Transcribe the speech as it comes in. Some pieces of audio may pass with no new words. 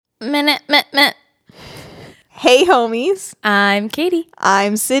Minute. Hey, homies. I'm Katie.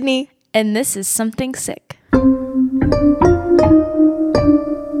 I'm Sydney. And this is Something Sick.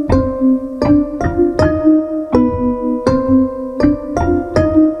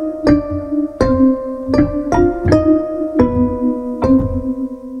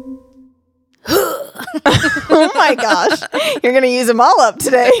 Oh my gosh. You're going to use them all up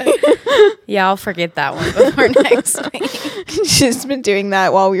today. Yeah, I'll forget that one before next week. She's been doing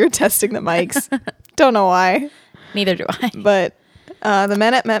that while we were testing the mics. Don't know why. Neither do I. But the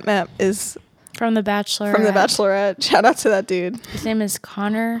man at Mep is From The Bachelorette. from The Bachelorette. Shout out to that dude. His name is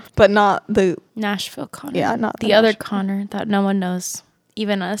Connor. But not the... Nashville Connor. Yeah, not the other Connor that no one knows.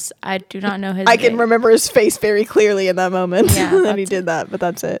 Even us. I do not know his name. I can remember his face very clearly in that moment. Yeah, that he did that, but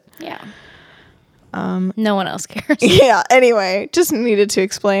that's it. Yeah. No one else cares. Yeah, anyway, just needed to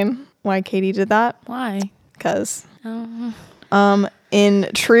explain why Katie did that. Why? Because in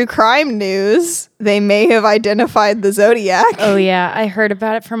true crime news, they may have identified the Zodiac. Oh yeah, I heard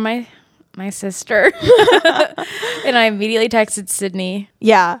about it from my sister. And I immediately texted Sydney.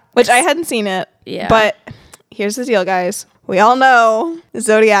 Yeah, which I hadn't seen it. Yeah. But here's the deal, guys. We all know the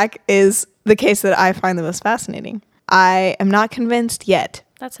Zodiac is the case that I find the most fascinating. I am not convinced yet.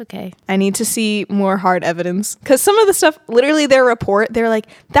 That's okay. I need to see more hard evidence. Because some of the stuff, literally their report, they're like,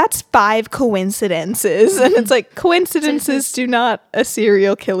 that's 5 coincidences. And it's like, coincidences do not a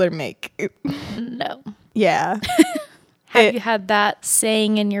serial killer make. No. Yeah. Have you had that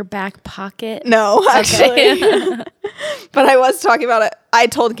saying in your back pocket? No, actually. Okay. But I was talking about it. I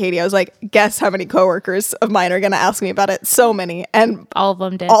told Katie, I was like, guess how many coworkers of mine are going to ask me about it. So many. And all of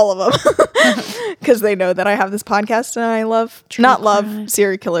them did. all of them. Because they know that I have this podcast and I love, love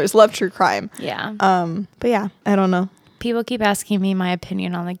serial killers, love true crime. Yeah. But yeah, I don't know. People keep asking me my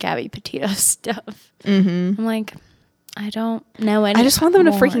opinion on the Gabby Petito stuff. Mm-hmm. I'm like, I don't know anything. I just want them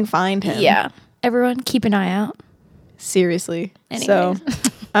to freaking find him. Yeah. Everyone keep an eye out. Seriously. Anyways. So,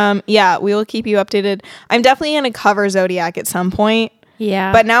 yeah, we will keep you updated. I'm definitely going to cover Zodiac at some point.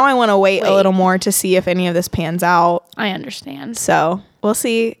 Yeah. But now I want to wait a little more to see if any of this pans out. I understand. So we'll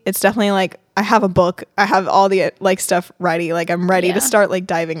see. It's definitely like, I have a book. I have all the like stuff ready. Like I'm ready to start like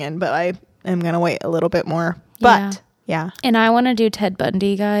diving in, but I am going to wait a little bit more. But yeah. And I want to do Ted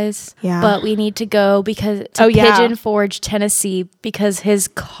Bundy, guys. Yeah. But we need to go because to Pigeon Forge, Tennessee, because his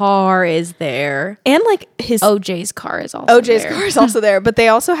car is there. And like his OJ's car is also there. OJ's car is also there, but they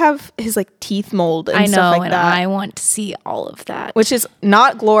also have his like teeth mold and stuff like that. I want to see all of that. Which is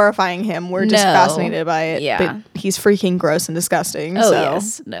not glorifying him. We're just fascinated by it. Yeah. But he's freaking gross and disgusting. Oh, so,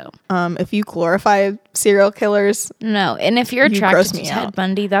 yes. No. If you glorify serial killers. No. And if you're attracted to Ted out.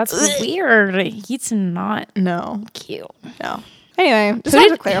 Bundy, that's weird. He's not cute. No. Anyway, just wanted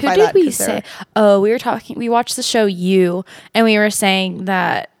to clarify that. Who did we say? Oh, we watched the show You, and we were saying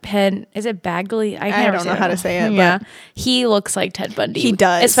that is it Bagley? I don't know how to say it. Yeah. But he looks like Ted Bundy. He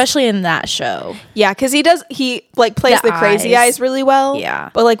does. Especially in that show. Yeah, because he like plays the crazy eyes really well.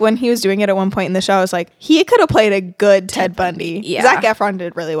 Yeah. But like when he was doing it at one point in the show, I was like, he could have played a good Ted Bundy. Yeah. Zac Efron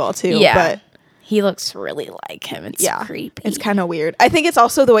did really well too. Yeah. But he looks really like him. It's creepy. It's kind of weird. I think it's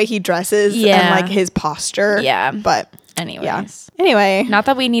also the way he dresses and like his posture. Yeah. But anyways. Yeah. Anyway. Not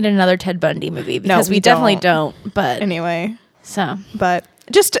that we need another Ted Bundy movie because we definitely don't. But anyway. So. But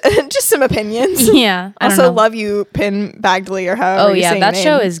just some opinions. Yeah. I also love you, Pin Bagley or however you say your that name.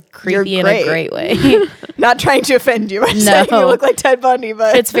 show is creepy in a great way. Not trying to offend you by saying you look like Ted Bundy,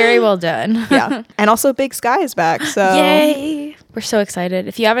 but it's very well done. Yeah. And also Big Sky is back. So yay. We're so excited.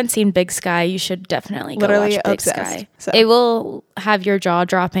 If you haven't seen Big Sky, you should definitely go watch Big Sky. So. It will have your jaw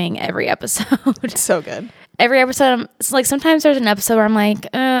dropping every episode. It's so good. Every episode, it's like sometimes there's an episode where I'm like,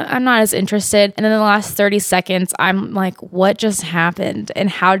 I'm not as interested. And then the last 30 seconds, I'm like, what just happened? And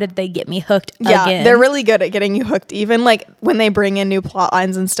how did they get me hooked again? They're really good at getting you hooked. Even like when they bring in new plot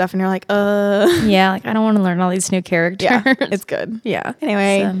lines and stuff and you're like, Yeah, like I don't want to learn all these new characters. Yeah, it's good. Yeah.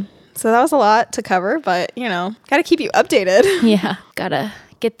 Anyway, so that was a lot to cover, but gotta keep you updated. Yeah, gotta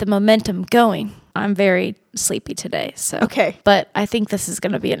get the momentum going. I'm very sleepy today, so okay. But I think this is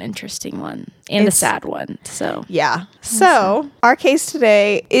going to be an interesting one and a sad one. So yeah. So our case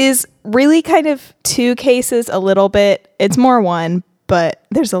today is really kind of 2 cases a little bit. It's more one, but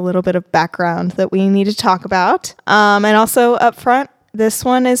there's a little bit of background that we need to talk about. And also up front, this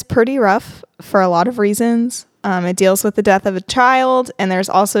one is pretty rough for a lot of reasons. It deals with the death of a child, and there's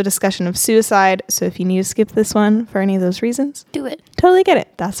also discussion of suicide. So if you need to skip this one for any of those reasons, do it. Totally get it.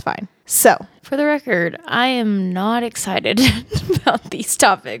 That's fine. So, for the record, I am not excited about these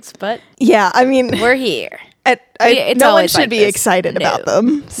topics, but yeah, I mean, we're here. No one should be excited about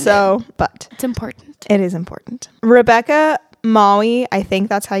them. So, but it's important. It is important. Rebecca Maui, I think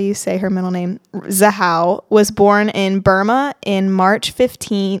that's how you say her middle name, Zahau, was born in Burma on March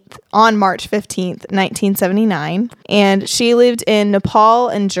 15th, 1979. And she lived in Nepal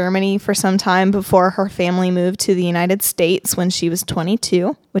and Germany for some time before her family moved to the United States when she was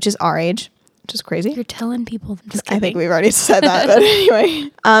 22, which is our age. Which is crazy. You're telling people. I think we've already said that, but anyway.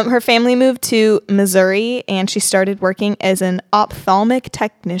 Her family moved to Missouri, and she started working as an ophthalmic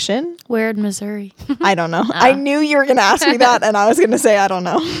technician. Where in Missouri? I don't know. I knew you were going to ask me that, and I was going to say I don't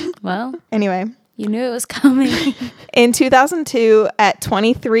know. Well. Anyway. You knew it was coming. In 2002, at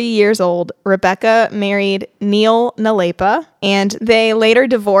 23 years old, Rebecca married Neil Nalepa, and they later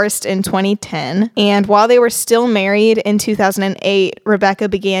divorced in 2010. And while they were still married in 2008, Rebecca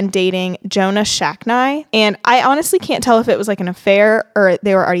began dating Jonah Shacknai. And I honestly can't tell if it was like an affair or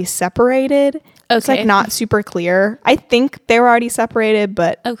they were already separated. Okay. It's like not super clear. I think they were already separated,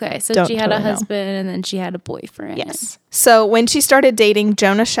 but okay. So she had a husband and then she had a boyfriend. Yes. So when she started dating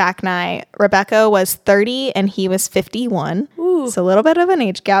Jonah Shacknai, Rebecca was 30 and he was 51. Ooh. It's a little bit of an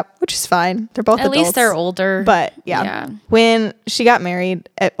age gap, which is fine. They're both adults. At least they're older. But yeah. When she got married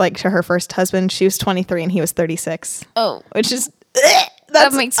to her first husband, she was 23 and he was 36. Oh. Which is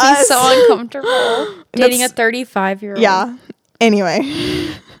that makes me so uncomfortable. Dating a 35-year-old. Yeah. Anyway.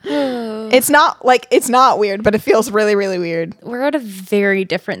 It's not weird, but it feels really, really weird. We're at a very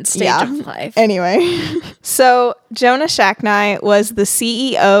different stage of life. Anyway, so Jonah Shacknai was the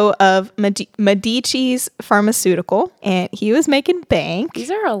CEO of Medici's Pharmaceutical, and he was making bank.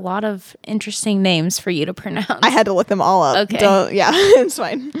 These are a lot of interesting names for you to pronounce. I had to look them all up. Okay. It's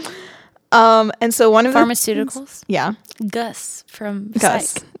fine. And so one of pharmaceuticals? Yeah. Gus from Gus.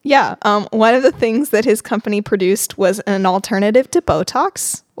 Psych. Yeah. One of the things that his company produced was an alternative to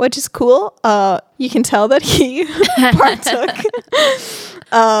Botox, which is cool. You can tell that he partook.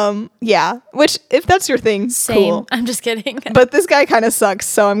 Yeah. Which, if that's your thing, same. Cool. I'm just kidding. But this guy kind of sucks,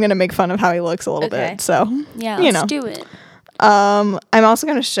 so I'm gonna make fun of how he looks a little bit. So yeah, let's do it. I'm also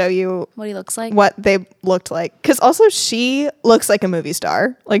going to show you what he looks like, what they looked like. Because also she looks like a movie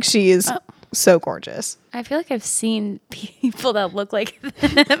star. Like she is so gorgeous. I feel like I've seen people that look like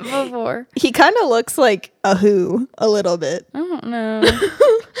that before. He kind of looks like a Who a little bit. I don't know.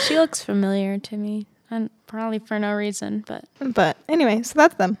 She looks familiar to me. And probably for no reason, but anyway, so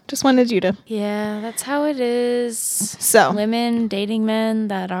that's them. Just wanted you to. Yeah, that's how it is. So women dating men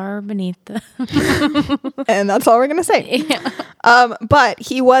that are beneath them. And that's all we're gonna say. Yeah. But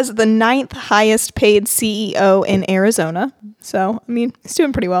he was the 9th highest paid CEO in Arizona. So I mean, he's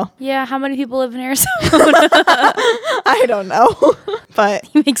doing pretty well. Yeah. How many people live in Arizona? I don't know, but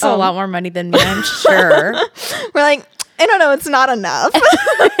he makes a lot more money than me, I'm sure. We're like, I don't know, it's not enough.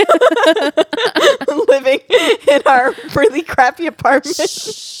 Living in our really crappy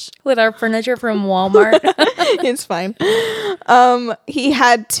apartment. With our furniture from Walmart. It's fine. He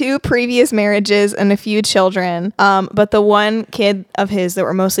had 2 previous marriages and a few children. But the one kid of his that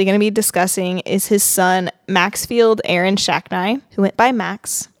we're mostly going to be discussing is his son, Maxfield Aaron Shacknai, who went by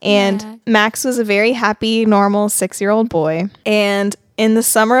Max. And Max was a very happy, normal 6-year-old boy. And in the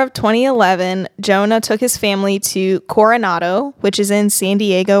summer of 2011, Jonah took his family to Coronado, which is in San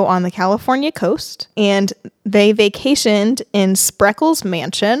Diego on the California coast, and they vacationed in Spreckles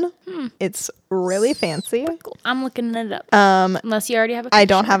Mansion. It's really fancy. I'm looking it up. Unless you already have a picture. I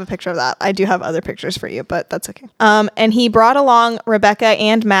don't have a picture of that. I do have other pictures for you, but that's okay. And he brought along Rebecca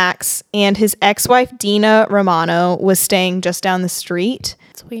and Max, and his ex-wife Dina Romano was staying just down the street.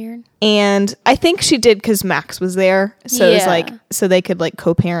 It's weird. And I think she did because Max was there. So it was like, so they could like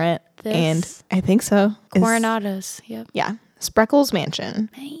co-parent. And I think so. Coronados. Yep. Yeah. Spreckles Mansion.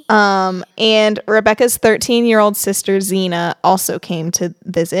 And Rebecca's 13-year-old sister Zena also came to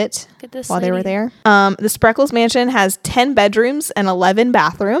visit while they were there. The Spreckles Mansion has 10 bedrooms and 11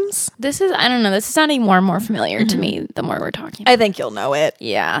 bathrooms. I don't know, this is sounding more and more familiar to me the more we're talking. I think you'll know it.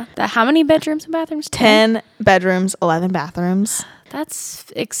 Yeah. How many bedrooms and bathrooms? 10 bedrooms, 11 bathrooms. That's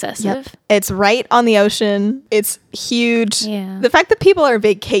excessive. Yep. It's right on the ocean. It's huge. Yeah. The fact that people are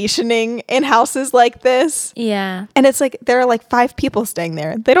vacationing in houses like this. Yeah. And it's like there are like 5 people staying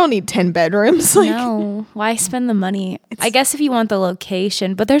there. They don't need 10 bedrooms. No. Why spend the money? I guess if you want the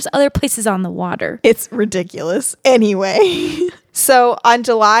location, but there's other places on the water. It's ridiculous. Anyway. So on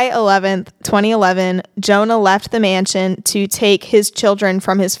July 11th, 2011, Jonah left the mansion to take his children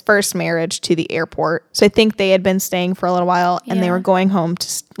from his first marriage to the airport. So I think they had been staying for a little while and they were going home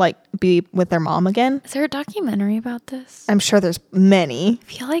to like be with their mom again. Is there a documentary about this? I'm sure there's many. I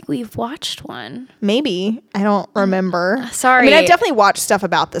feel like we've watched one. Maybe. I don't remember. Sorry. I mean, I've definitely watched stuff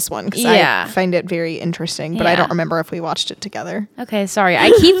about this one because Yeah. I find it very interesting, but I don't remember if we watched it together. Okay, sorry.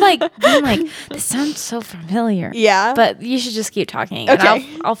 I keep being like, this sounds so familiar. Yeah. But you should just keep talking Okay.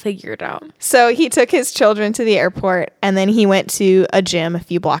 and I'll figure it out. So he took his children to the airport and then he went to a gym a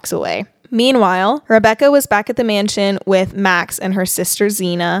few blocks away. Meanwhile, Rebecca was back at the mansion with Max and her sister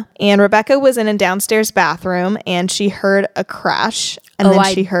Zena, and Rebecca was in a downstairs bathroom and she heard a crash. And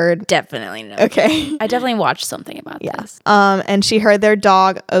then she heard definitely know. Okay. I definitely watched something about this. And she heard their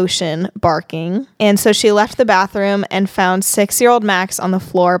dog Ocean barking. And so she left the bathroom and found 6-year-old Max on the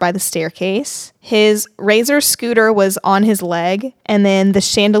floor by the staircase. His Razor scooter was on his leg, and then the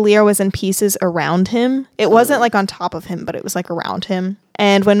chandelier was in pieces around him. It wasn't like on top of him, but it was like around him.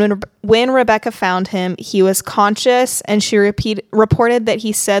 And when Rebecca found him, he was conscious, and she reported that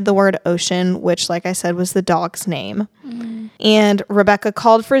he said the word Ocean, which, like I said, was the dog's name. And Rebecca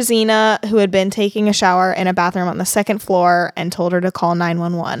called for Zena, who had been taking a shower in a bathroom on the second floor, and told her to call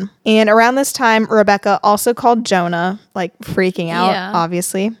 911. And around this time, Rebecca also called Jonah, like freaking out,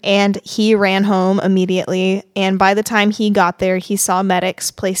 obviously. And he ran home immediately. And by the time he got there, he saw medics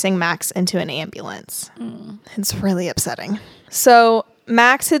placing Max into an ambulance. It's really upsetting. So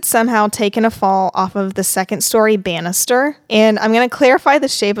Max had somehow taken a fall off of the second-story banister. And I'm going to clarify the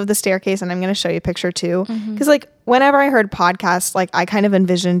shape of the staircase, and I'm going to show you a picture too. Because whenever I heard podcasts, I kind of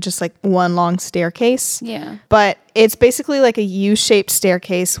envisioned just one long staircase. Yeah. But it's basically like a U-shaped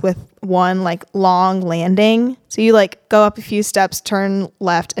staircase with one long landing. So you go up a few steps, turn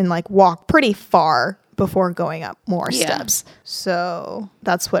left, and walk pretty far before going up more steps. So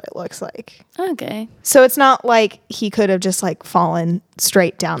that's what it looks like. Okay. So it's not like he could have just fallen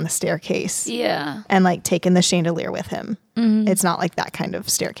straight down the staircase. Yeah. And taken the chandelier with him. It's not like that kind of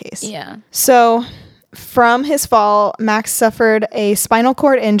staircase. Yeah. So from his fall, Max suffered a spinal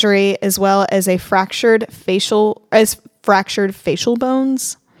cord injury as well as fractured facial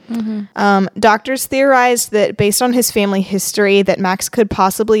bones. Doctors theorized that based on his family history that Max could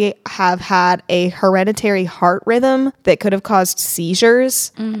possibly have had a hereditary heart rhythm that could have caused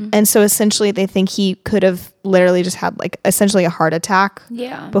seizures. And so essentially they think he could have literally just had essentially a heart attack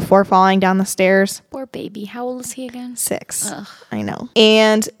before falling down the stairs. Poor baby. How old is he again? 6. Ugh. I know.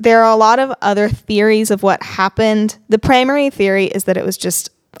 And there are a lot of other theories of what happened. The primary theory is that it was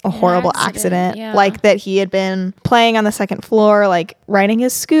just a horrible accident. Like that he had been playing on the second floor, riding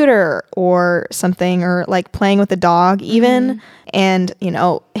his scooter or something, or playing with the dog even, and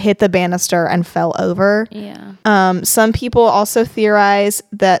hit the banister and fell over. Some people also theorize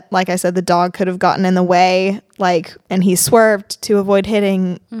that, like I said, the dog could have gotten in the way, and he swerved to avoid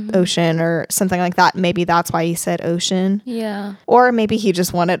hitting Ocean or something like that. Maybe that's why he said Ocean. Or maybe he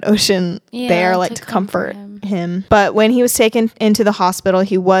just wanted Ocean there to comfort him. But when he was taken into the hospital,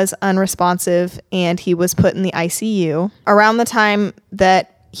 he was unresponsive and he was put in the ICU. Around the time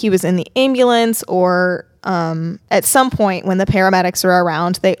that he was in the ambulance, or at some point when the paramedics were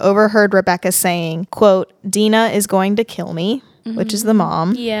around, they overheard Rebecca saying, quote, "Dina is going to kill me," which is the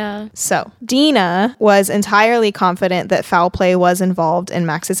mom. So Dina was entirely confident that foul play was involved in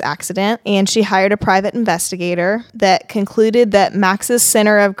Max's accident, and she hired a private investigator that concluded that Max's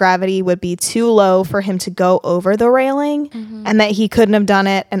center of gravity would be too low for him to go over the railing, and that he couldn't have done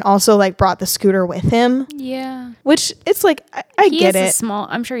it, and also brought the scooter with him. Which it's I get it.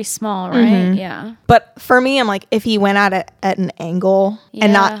 I'm sure he's small, right? Yeah. But for me, I'm if he went at it at an angle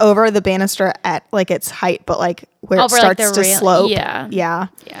and not over the banister at its height, but where it starts to slope. Yeah.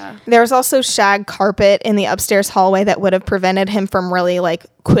 There was also shag carpet in the upstairs hallway that would have prevented him from really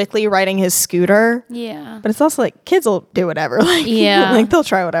quickly riding his scooter. But it's also kids will do whatever. They'll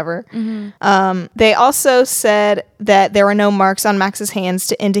try whatever. They also said that there were no marks on Max's hands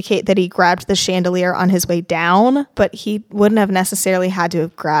to indicate that he grabbed the chandelier on his way down, but he wouldn't have necessarily had to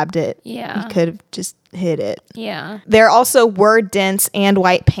have grabbed it. He could have just hit it. There also were dents and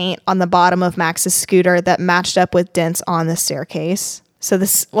white paint on the bottom of Max's scooter that matched up with dents on the staircase. So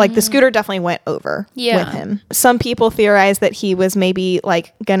this, the scooter definitely went over with him. Some people theorize that he was maybe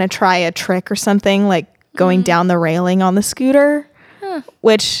gonna try a trick or something, going down the railing on the scooter.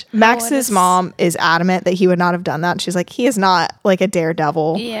 Which Max's mom is adamant that he would not have done that. She's he is not a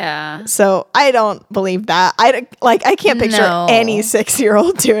daredevil. So I don't believe that. I can't picture any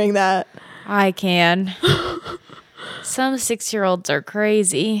 6-year-old doing that. I can. Some 6-year-olds are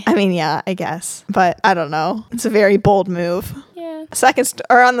crazy. I mean, yeah, I guess. But I don't know. It's a very bold move.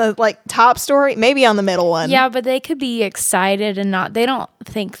 Or on the top story, maybe on the middle one. Yeah, but they could be excited and they don't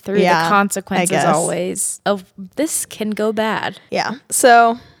think through the consequences always of this can go bad. Yeah.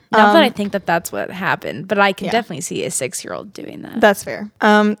 So Not that I think that that's what happened, but I can definitely see a 6-year-old doing that. That's fair.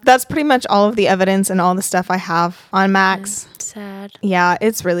 That's pretty much all of the evidence and all the stuff I have on Max. Sad. Yeah,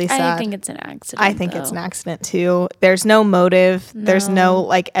 it's really sad. I think it's an accident. I think it's an accident too. There's no motive. No. There's no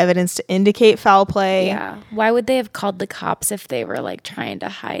like evidence to indicate foul play. Yeah. Why would they have called the cops if they were like trying to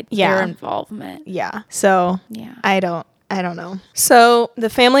hide their involvement? Yeah. So I don't know. So the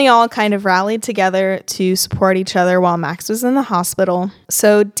family all kind of rallied together to support each other while Max was in the hospital.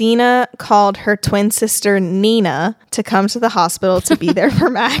 So Dina called her twin sister Nina to come to the hospital to be there for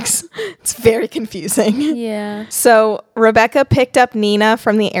Max. It's very confusing. Yeah. So Rebecca picked up Nina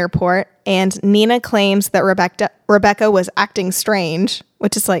from the airport, and Nina claims that Rebecca was acting strange,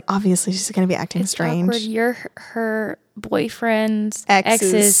 which is like, obviously she's going to be acting strange. Awkward. You're her boyfriend's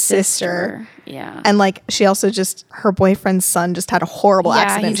ex's sister. Yeah. And like she also her boyfriend's son just had a horrible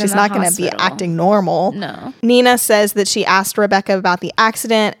accident. She's not going to be acting normal. No. Nina says that she asked Rebecca about the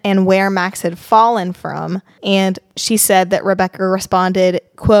accident and where Max had fallen from. And she said that Rebecca responded,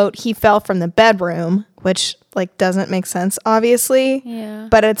 quote, "He fell from the bedroom," which like doesn't make sense, obviously. Yeah.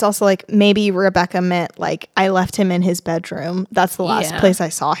 But it's also like maybe Rebecca meant like I left him in his bedroom. That's the last place I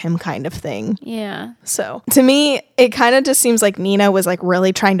saw him kind of thing. Yeah. So to me, it kind of just seems like Nina was like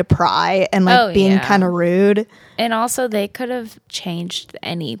really trying to pry and like being kind of rude. And also they could have changed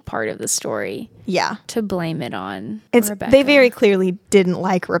any part of the story. Yeah. To blame it on Rebecca. They very clearly didn't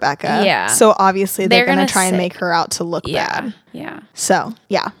like Rebecca. Yeah. So obviously they're going to try and make her out to look bad. Yeah. So,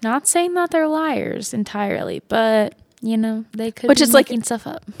 yeah. Not saying that they're liars entirely, but you know, they could be making stuff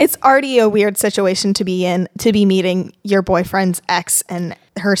up. It's already a weird situation to be in, to be meeting your boyfriend's ex and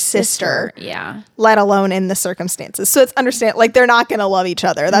her sister. Yeah. Let alone in the circumstances. So it's like they're not going to love each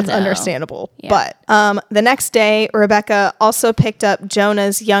other. That's understandable. Yeah. But the next day, Rebecca also picked up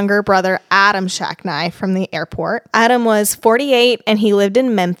Jonah's younger brother, Adam Shacknai, from the airport. Adam was 48 and he lived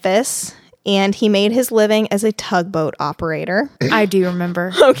in Memphis. And he made his living as a tugboat operator. I do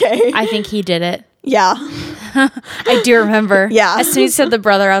remember. Okay. I think he did it. Yeah. I do remember. Yeah. As soon as you said the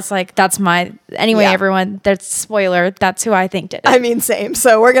brother, I was like, that's my... Anyway, everyone, that's spoiler. That's who I think did it. I mean, same.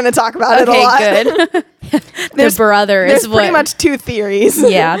 So we're going to talk about it a lot. Okay, good. The brother is There's pretty much two theories.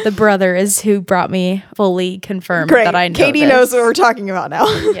 Yeah, the brother is who brought me fully confirmed that I know Katie knows what we're talking about now.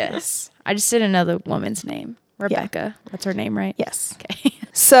 Yes. I just didn't know the woman's name. Rebecca. Yeah. That's her name, right? Yes. Okay.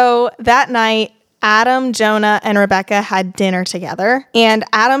 So that night, Adam, Jonah, and Rebecca had dinner together. And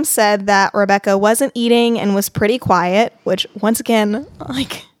Adam said that Rebecca wasn't eating and was pretty quiet, which once again,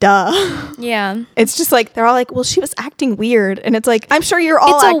 like, duh. Yeah. It's just like, they're all like, well, she was acting weird. And it's like, I'm sure you're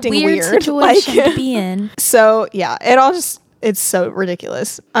all acting weird. It's a weird situation to be in. So yeah, it's so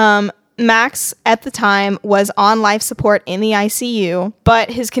ridiculous. Max at the time was on life support in the ICU, but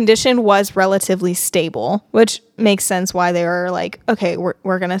his condition was relatively stable, which makes sense why they were like, okay,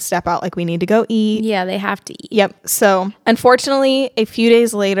 we're going to step out. Like, we need to go eat. Yeah, they have to eat. Yep. So unfortunately, a few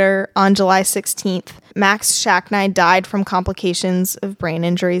days later on July 16th, Max Shacknai died from complications of brain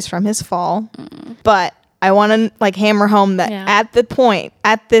injuries from his fall. But I want to like hammer home that at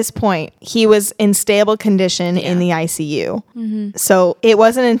this point, he was in stable condition in the ICU. Mm-hmm. So it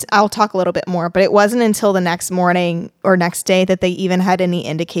wasn't, I'll talk a little bit more, but it wasn't until the next morning or next day that they even had any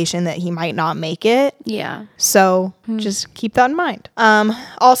indication that he might not make it. Yeah. So just keep that in mind.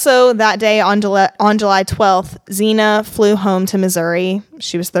 Also that day on July 12th, Xena flew home to Missouri.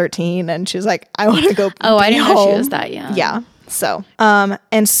 She was 13 and she was like, I want to go I didn't home. know she was that young. Yeah. So,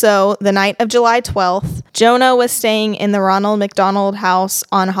 and so the night of July 12th, Jonah was staying in the Ronald McDonald house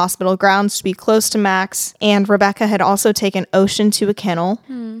on hospital grounds to be close to Max. And Rebecca had also taken Ocean to a kennel.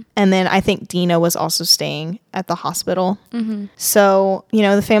 And then I think Dina was also staying at the hospital. Mm-hmm. So, you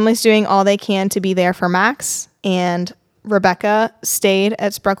know, the family's doing all they can to be there for Max. And Rebecca stayed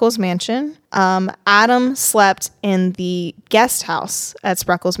at Spreckles Mansion. Adam slept in the guest house at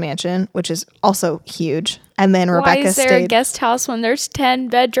Spreckles Mansion, which is also huge. And then Rebecca Why is there a guest house when there's 10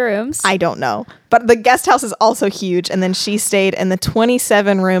 bedrooms? I don't know. But the guest house is also huge. And then she stayed in the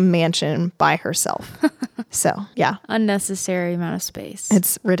 27-room mansion by herself. So, yeah. Unnecessary amount of space.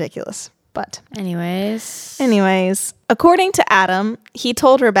 It's ridiculous. But anyways, according to Adam, he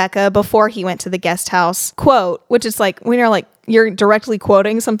told Rebecca before he went to the guest house, quote, which is like when you're like, you're directly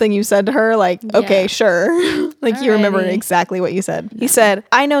quoting something you said to her, like, okay, sure. Like you remember exactly what you said. He said,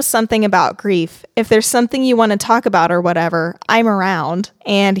 I know something about grief. If there's something you want to talk about or whatever, I'm around.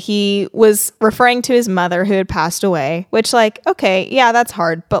 And he was referring to his mother who had passed away, which like, okay, yeah, that's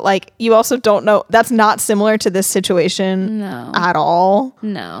hard. But like, you also don't know, that's not similar to this situation at all.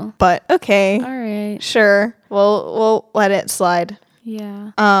 No. But okay. All right. Sure. We'll let it slide.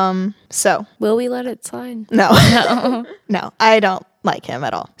 Yeah. So Will we let it slide? no. No. No, I don't like him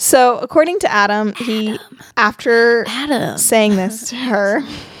at all. So according to Adam, after Adam. saying this to her,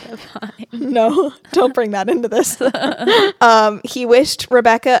 no, don't bring that into this. He wished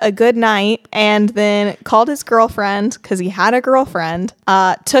Rebecca a good night and then called his girlfriend, because he had a girlfriend,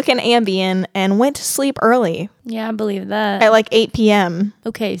 took an Ambien and went to sleep early Yeah, I believe that. at like 8 p.m.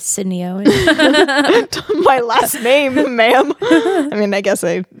 Okay, Sydney Owen. My last name, ma'am. I mean, I guess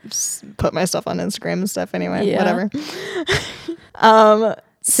I just put my stuff on Instagram and stuff anyway. Yeah. Whatever.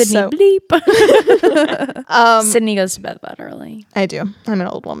 Sydney So- bleep. Sydney goes to bed that early. I do. I'm an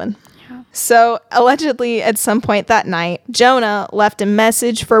old woman. Yeah. So allegedly at some point that night, Jonah left a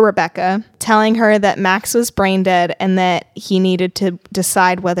message for Rebecca telling her that Max was brain dead and that he needed to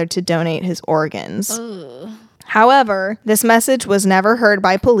decide whether to donate his organs. Ugh. However, this message was never heard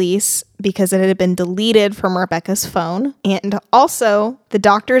by police because it had been deleted from Rebecca's phone. And also, the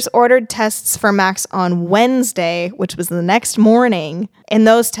doctors ordered tests for Max on Wednesday, which was the next morning. And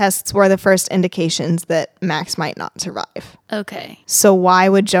those tests were the first indications that Max might not survive. Okay. So why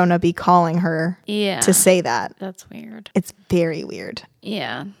would Jonah be calling her Yeah. to say that? That's weird. It's very weird.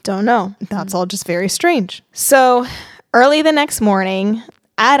 Yeah. Don't know. That's all just very strange. So early the next morning,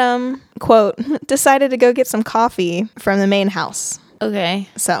 Adam, quote, decided to go get some coffee from the main house. Okay.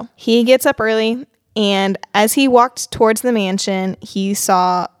 So he gets up early, and as he walked towards the mansion, he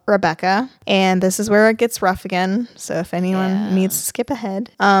saw Rebecca, and this is where it gets rough again. So if anyone needs to skip ahead,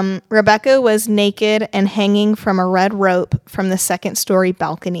 Rebecca was naked and hanging from a red rope from the second-story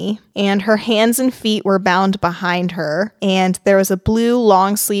balcony, and her hands and feet were bound behind her, and there was a blue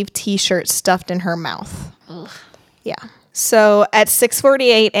long-sleeve T-shirt stuffed in her mouth. Ugh. Yeah. So at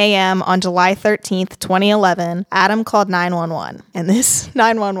 6:48 a.m. on July 13th, 2011, Adam called 911. And this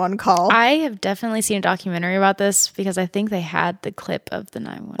 911 call... I have definitely seen a documentary about this because I think they had the clip of the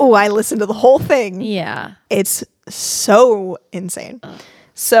 911. Oh, I listened to the whole thing. Yeah. It's so insane.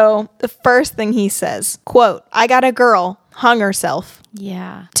 So the first thing he says, quote, "I got a girl, hung herself."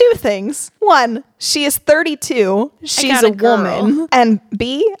 Yeah. Two things. One, she is 32. She's got a a girl. woman. And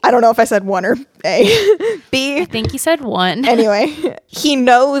B, I don't know if I said one or A. B, I think you said one. anyway, he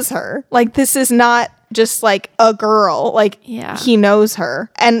knows her. Like, this is not just like a girl. Like, Yeah. he knows her.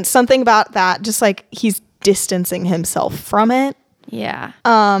 And something about that, just like he's distancing himself from it. Yeah.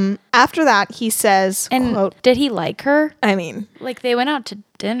 After that, he says, And quote, did he like her? I mean, Like they went out to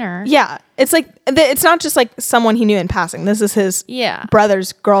dinner. yeah, it's like, it's not just like someone he knew in passing. This is his Yeah.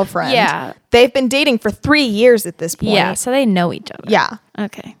 brother's girlfriend. Yeah. They've been dating for 3 years at this point. Yeah. So they know each other. Yeah.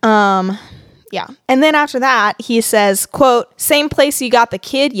 Okay. Yeah. And then after that, he says, quote, "Same place you got the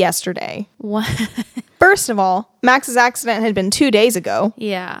kid yesterday." What? First of all, Max's accident had been 2 days ago.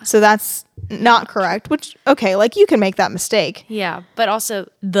 Yeah. So that's not correct, which, okay, like you can make that mistake. Yeah. But also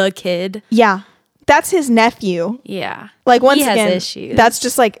the kid. Yeah. That's his nephew. Yeah. Like, once He has again, issues. that's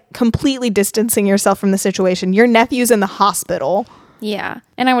just like completely distancing yourself from the situation. Your nephew's in the hospital. Yeah.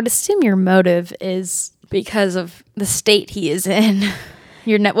 And I would assume your motive is because of the state he is in.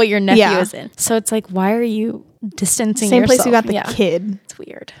 What your nephew Yeah. is in. So it's like, why are you distancing Same yourself? place you got the Yeah. kid. It's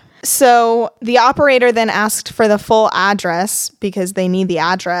weird. So the operator then asked for the full address because they need the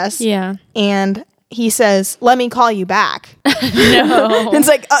address. Yeah. And he says, "Let me call you back." No. And it's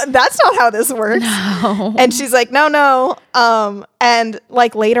like, that's not how this works. No. And she's like, no. And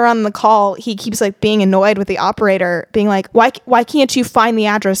like later on in the call, he keeps like being annoyed with the operator, being like, why can't you find the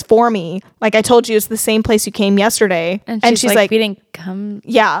address for me? Like, I told you it's the same place you came yesterday. And she's like, we didn't come.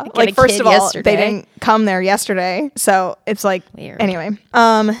 yeah, get like a first kid of all, yesterday. they didn't come there yesterday. So it's like, Weird. anyway.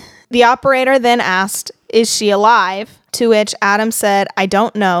 The operator then asked, "Is she alive?" To which Adam said, "I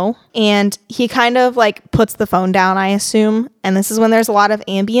don't know." And he kind of like puts the phone down, I assume. And this is when there's a lot of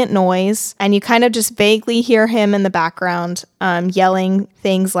ambient noise. And you kind of just vaguely hear him in the background yelling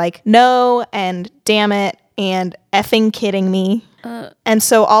things like "no" and "damn it" and "effing kidding me." And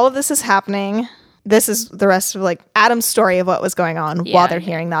so all of this is happening. This is the rest of like Adam's story of what was going on while they're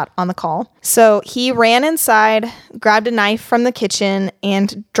hearing that on the call. So he ran inside, grabbed a knife from the kitchen,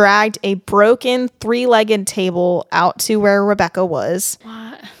 and dragged a broken 3-legged table out to where Rebecca was.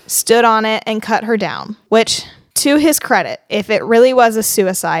 What? Stood on it and cut her down, which, to his credit, if it really was a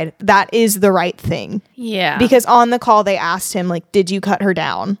suicide, that is the right thing. Yeah. Because on the call, they asked him, like, did you cut her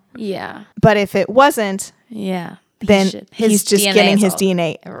down? Yeah. But if it wasn't, Yeah. then he's just DNA getting is his all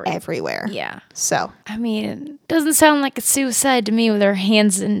DNA everywhere. everywhere. Yeah. So, I mean, doesn't sound like a suicide to me with her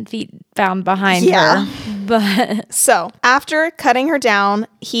hands and feet bound behind Yeah. her. But so after cutting her down,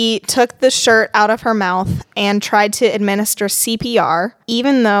 he took the shirt out of her mouth and tried to administer CPR,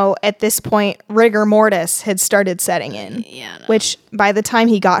 even though at this point rigor mortis had started setting in. Yeah, no. Which by the time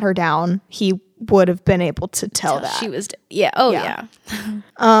he got her down, he would have been able to tell that. she was, yeah. Oh, yeah.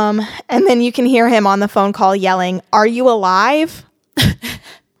 And then you can hear him on the phone call yelling, "Are you alive?"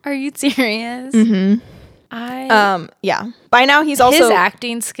 Are you serious? Mm-hmm. Yeah. By now he's also his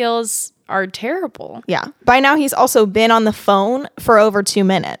acting skills are terrible. Yeah. By now he's also been on the phone for over 2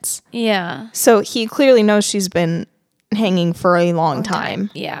 minutes. Yeah. So he clearly knows she's been hanging for a long time.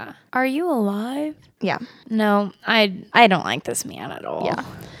 Yeah. Are you alive? Yeah. No, I don't like this man at all. Yeah.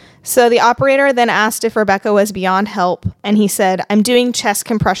 So the operator then asked if Rebecca was beyond help, and he said, "I'm doing chest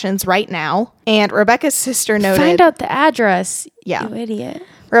compressions right now." And Rebecca's sister noted... Find out the address, Yeah. you idiot.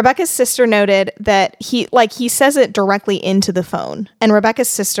 Rebecca's sister noted that he says it directly into the phone. And Rebecca's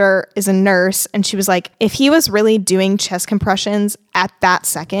sister is a nurse, and she was like, if he was really doing chest compressions at that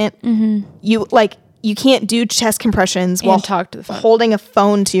second, you can't do chest compressions And while talk to the phone. holding a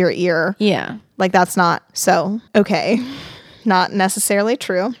phone to your ear. Yeah. Like, that's not so okay. Not necessarily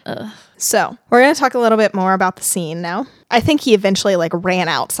true. So we're going to talk a little bit more about the scene now. I think he eventually ran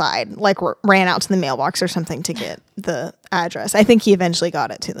outside, ran out to the mailbox or something to get the address. I think he eventually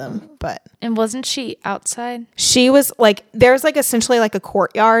got it to them, but And wasn't she outside? she was there's essentially a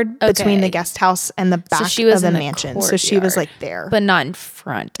courtyard between Okay. the guest house and the back she was of the in the mansion. So she was courtyard. there, But not in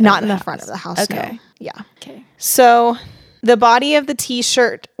front. not in the front of the house. Okay. No. Yeah. Okay. So the body of the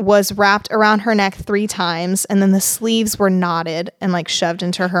t-shirt was wrapped around her neck 3 times, and then the sleeves were knotted and shoved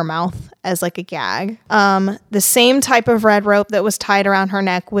into her mouth as a gag. The same type of red rope that was tied around her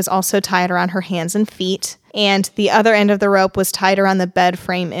neck was also tied around her hands and feet, and the other end of the rope was tied around the bed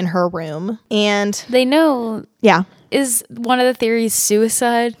frame in her room. And They know, yeah, is one of the theories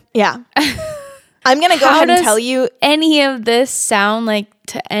suicide? yeah. I'm going to go ahead and does tell you, any of this sound like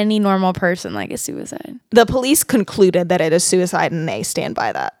to any normal person like a suicide? the police concluded that it is suicide, and they stand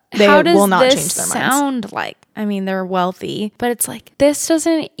by that. They How does will not this change their minds. sound like? I mean, they're wealthy, but it's this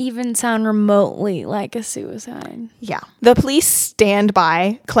doesn't even sound remotely like a suicide. Yeah. The police stand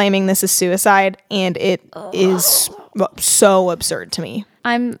by claiming this is suicide, and it is so absurd to me.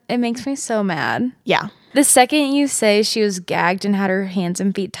 It makes me so mad. Yeah. The second you say she was gagged and had her hands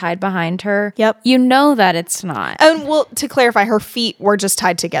and feet tied behind her, Yep. you know that it's not. And to clarify, her feet were just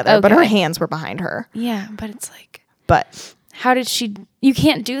tied together, but her Okay. hands were behind her. Yeah, but it's But, how did she? You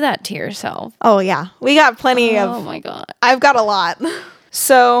can't do that to yourself. oh yeah, we got plenty Oh of, my God. I've got a lot.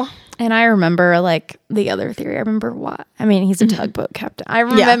 So, And I remember the other theory. I remember what? I mean, he's a tugboat captain. I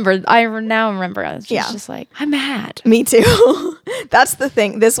remember. I now remember. I was just I'm mad. me too. That's the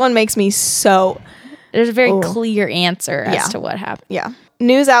thing. This one makes me so... There's a very clear answer as to what happened. Yeah.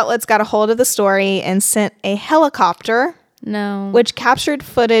 News outlets got a hold of the story and sent a helicopter, No. which captured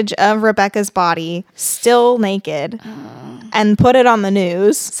footage of Rebecca's body still naked and put it on the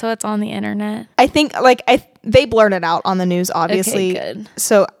news. So it's on the internet. I think they blurred it out on the news, obviously. Okay, good.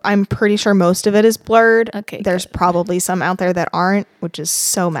 So I'm pretty sure most of it is blurred. Okay, There's probably some out there that aren't, which is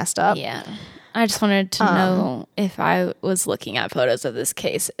so messed up. Yeah. I just wanted to know if I was looking at photos of this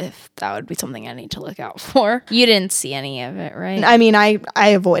case, if that would be something I need to look out for. You didn't see any of it, right? I mean, I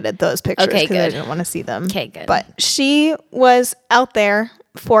avoided those pictures Okay, because I good. didn't want to see them. Okay, good. But she was out there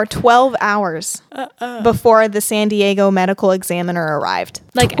for 12 hours before the San Diego medical examiner arrived.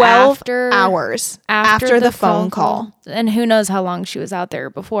 12 hours after the phone call. And who knows how long she was out there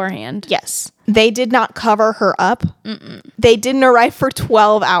beforehand. Yes. They did not cover her up. They didn't arrive for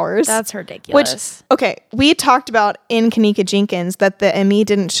 12 hours. That's ridiculous. Okay, we talked about in Kanika Jenkins that the ME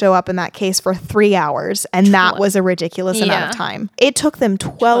didn't show up in that case for 3 hours, and that was a ridiculous amount of time. It took them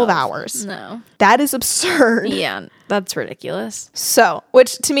 12 hours. No. That is absurd. Yeah, that's ridiculous. So,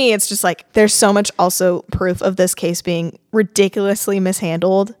 which to me, it's just there's so much also proof of this case being ridiculously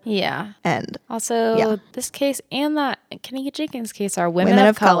mishandled. Yeah. And Also, this case and that Kanika Jenkins case are women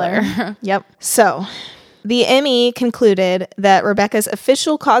of color. Yep. So, the ME concluded that Rebecca's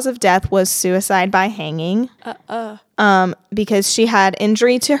official cause of death was suicide by hanging. Because she had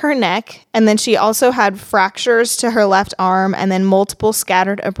injury to her neck, and then she also had fractures to her left arm, and then multiple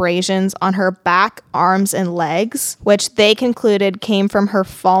scattered abrasions on her back, arms, and legs, which they concluded came from her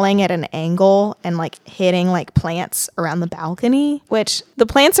falling at an angle and hitting plants around the balcony, which the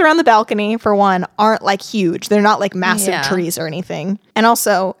plants around the balcony, for one, aren't huge. They're not massive trees or anything. And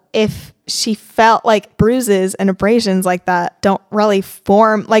also, if she felt like bruises and abrasions like that don't really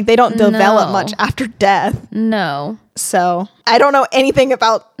form, like they don't develop No. much after death. No. So I don't know anything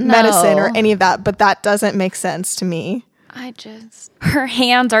about medicine or any of that, but that doesn't make sense to me. Her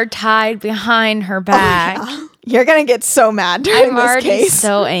hands are tied behind her back. Yeah. You're going to get so mad during I'm this already case.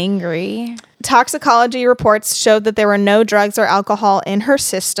 so angry. Toxicology reports showed that there were no drugs or alcohol in her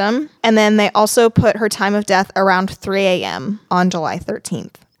system. And then they also put her time of death around 3 a.m. on July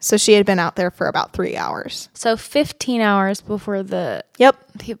 13th. So she had been out there for about 3 hours. So 15 hours before the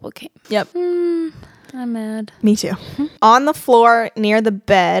people came. Yep. I'm mad. Me too. On the floor near the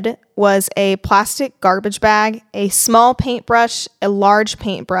bed was a plastic garbage bag, a small paintbrush, a large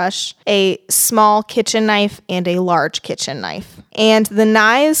paintbrush, a small kitchen knife, and a large kitchen knife. And the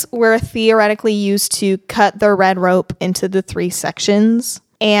knives were theoretically used to cut the red rope into the 3 sections.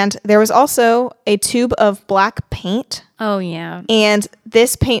 And there was also a tube of black paint. Oh, yeah. And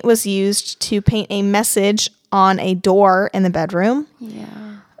this paint was used to paint a message on a door in the bedroom.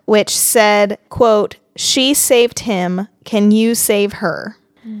 Yeah. Which said, quote, "She saved him. Can you save her?"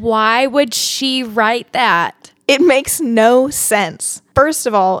 Why would she write that? It makes no sense. First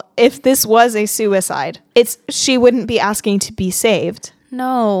of all, if this was a suicide, she wouldn't be asking to be saved.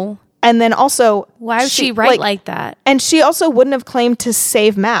 No. And then also, Why would she write like that? And she also wouldn't have claimed to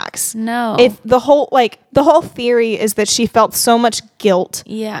save Max. No. If the whole theory is that she felt so much guilt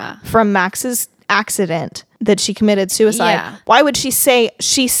from Max's accident that she committed suicide. Yeah. Why would she say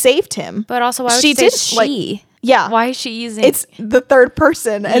she saved him? But also, why would she say she? Yeah. Why is she using... It's the third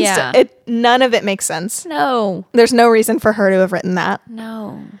person. And none of it makes sense. No. There's no reason for her to have written that.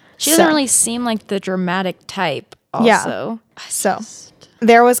 No. She doesn't really seem like the dramatic type also. Yeah. So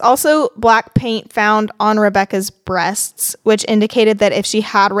there was also black paint found on Rebecca's breasts, which indicated that if she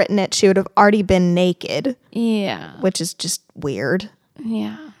had written it, she would have already been naked. Yeah. Which is just weird.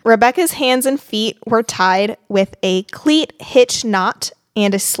 Yeah. Rebecca's hands and feet were tied with a cleat hitch knot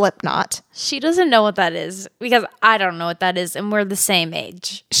and a slip knot. She doesn't know what that is because I don't know what that is, and we're the same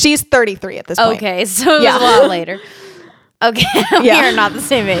age. She's 33 at this point. Okay, so it was a lot later. Okay, we are not the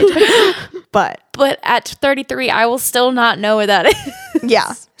same age. But at 33, I will still not know what that is.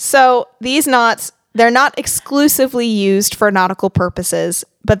 Yeah. So these knots, they're not exclusively used for nautical purposes,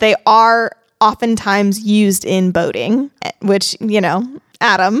 but they are oftentimes used in boating, which,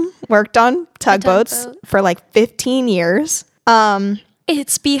 Adam worked on tugboats for like 15 years.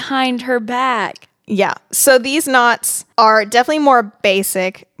 It's behind her back. Yeah. So these knots are definitely more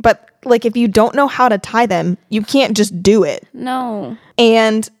basic, but like if you don't know how to tie them, you can't just do it. No.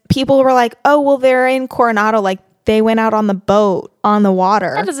 And people were like, oh, well, they're in Coronado. Like they went out on the boat on the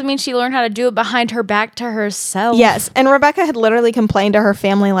water. That doesn't mean she learned how to do it behind her back to herself. Yes. And Rebecca had literally complained to her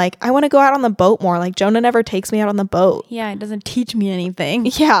family, like, I want to go out on the boat more. Like Jonah never takes me out on the boat. Yeah, it doesn't teach me anything.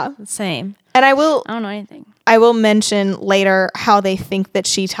 Yeah. Same. And I don't know anything. I will mention later how they think that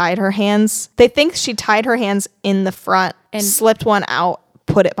she tied her hands. They think she tied her hands in the front and slipped one out,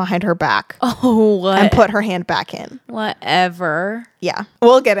 put it behind her back. Oh, what? And put her hand back in. Whatever. Yeah.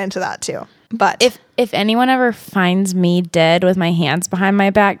 We'll get into that too. But if anyone ever finds me dead with my hands behind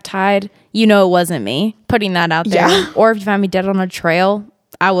my back tied, it wasn't me. Putting that out there. Yeah. Or if you find me dead on a trail,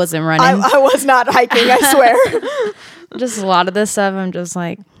 I wasn't running. I was not hiking, I swear. Just a lot of this stuff, I'm just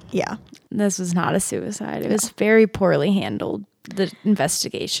like, yeah. This was not a suicide. It was very poorly handled, the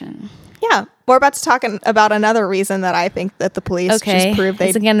investigation. Yeah. We're about to talk about another reason that I think that the police just proved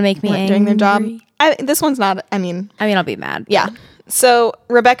they going to make me weren't angry? doing their job. This one's not, I mean, I'll be mad. Yeah. So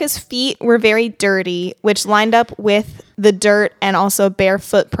Rebecca's feet were very dirty, which lined up with the dirt and also bare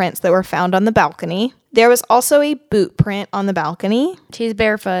footprints that were found on the balcony. There was also a boot print on the balcony. She's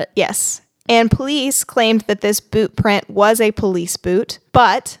barefoot. Yes. And police claimed that this boot print was a police boot.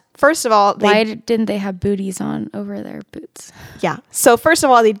 But first of all, why didn't they have booties on over their boots? Yeah. So first of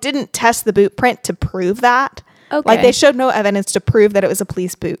all, they didn't test the boot print to prove that. Okay. Like they showed no evidence to prove that it was a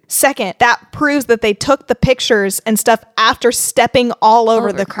police boot. Second, that proves that they took the pictures and stuff after stepping all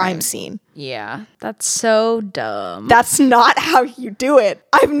over the crime scene. Yeah. That's so dumb. That's not how you do it.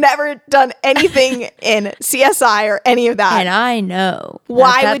 I've never done anything in CSI or any of that. And I know.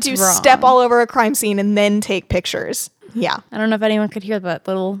 Why would you step all over a crime scene and then take pictures? Yeah. I don't know if anyone could hear that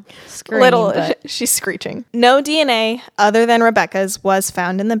little scream. She's screeching. No DNA other than Rebecca's was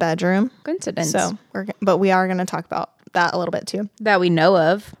found in the bedroom. Coincidence. So, but we are going to talk about that a little bit too. That we know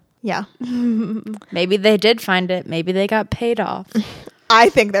of. Yeah. Maybe they did find it. Maybe they got paid off. I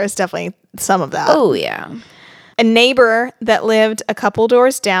think there's definitely some of that. Oh, yeah. A neighbor that lived a couple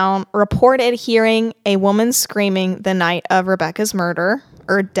doors down reported hearing a woman screaming the night of Rebecca's murder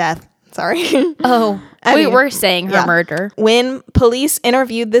or death. Sorry. Oh, we were saying her murder. When police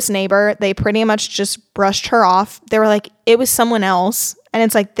interviewed this neighbor, they pretty much just brushed her off. They were like, it was someone else. And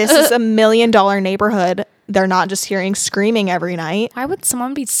it's like, this is $1 million neighborhood. They're not just hearing screaming every night. Why would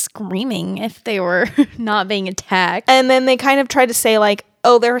someone be screaming if they were not being attacked? And then they kind of tried to say like,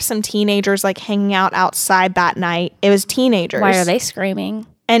 oh, there were some teenagers like hanging out outside that night. It was teenagers. Why are they screaming?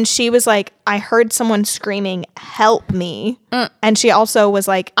 And she was like, I heard someone screaming, help me. And she also was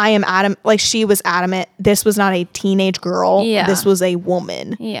like, I am adamant. Like, she was adamant. This was not a teenage girl. Yeah. This was a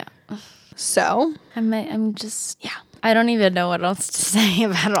woman. Yeah. So I'm just, yeah. I don't even know what else to say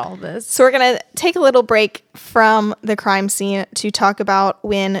about all this. So we're going to take a little break from the crime scene to talk about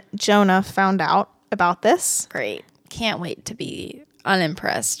when Jonah found out about this. Great. Can't wait to be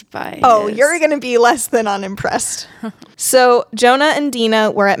unimpressed by you're gonna be less than unimpressed. So Jonah and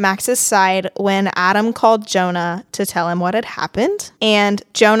Dina were at Max's side when Adam called Jonah to tell him what had happened, and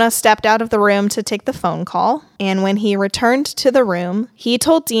Jonah stepped out of the room to take the phone call. And when he returned to the room, he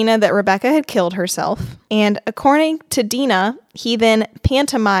told Dina that Rebecca had killed herself, and according to Dina, he then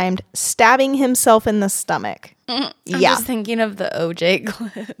pantomimed stabbing himself in the stomach. I'm just thinking of the OJ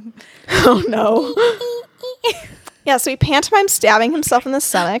clip. Oh no. Yeah, so he pantomimed stabbing himself in the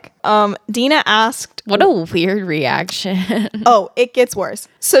stomach. Dina asked... What a weird reaction. Oh, it gets worse.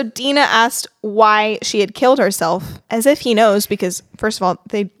 So Dina asked why she had killed herself, as if he knows, because, first of all,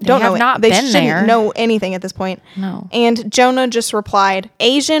 they don't know. They shouldn't know anything at this point. No. And Jonah just replied,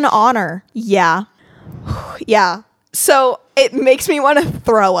 Asian honor. Yeah. Yeah. So it makes me want to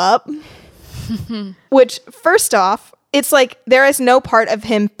throw up. Which, first off, it's like there is no part of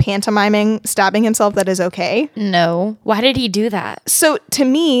him pantomiming stabbing himself that is okay. No. Why did he do that? So to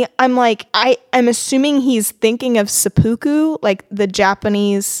me, I'm like, I'm assuming he's thinking of seppuku, like the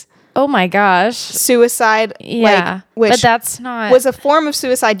Japanese... Oh my gosh. Suicide. Yeah. Which but that's not... was a form of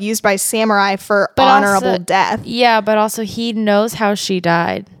suicide used by samurai for honorable death. Yeah, but also he knows how she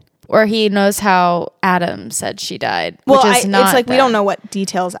died. Or he knows how Adam said she died. Well, which is not it's like that. We don't know what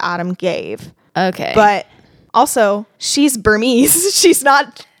details Adam gave. Okay. But... also, she's Burmese. She's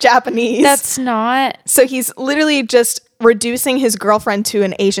not Japanese. That's not... So he's literally just reducing his girlfriend to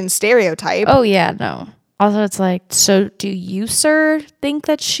an Asian stereotype. Oh, yeah, no. Also, it's like, so do you, sir, think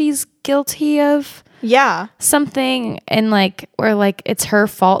that she's guilty of something? And like, or like it's her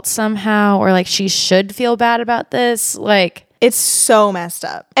fault somehow? Or like she should feel bad about this? Like... It's so messed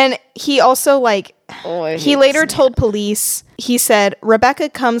up. And he also like... he later told police, he said, Rebecca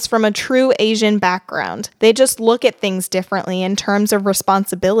comes from a true Asian background. They just look at things differently in terms of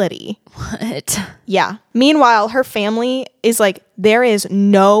responsibility. What? Yeah. Meanwhile, her family is like, there is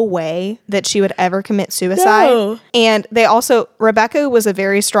no way that she would ever commit suicide. No. And they also, Rebecca was a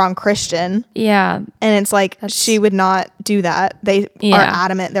very strong Christian. Yeah. And it's like, she would not do that. They are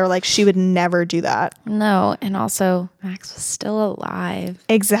adamant. They're like, she would never do that. No. And also, Max was still alive.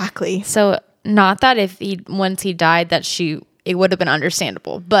 Exactly. So... not that if once he died that it would have been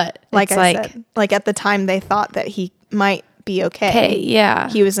understandable, but like I said, like at the time they thought that he might be okay. Yeah.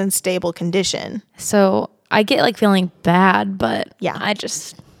 He was in stable condition. So I get like feeling bad, but yeah,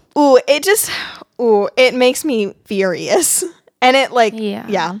 it makes me furious. And it like,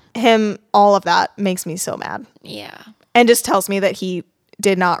 all of that makes me so mad. Yeah. And just tells me that he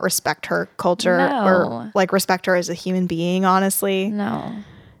did not respect her culture or like respect her as a human being, honestly. No.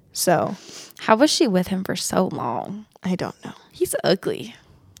 So, how was she with him for so long? I don't know. He's ugly.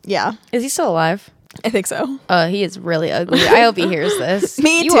 Yeah. Is he still alive? I think so. He is really ugly. I hope he hears this.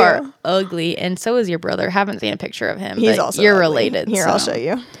 Me you too. You are ugly, and so is your brother. Haven't seen a picture of him. He's but also you're ugly. related. Here, so. I'll show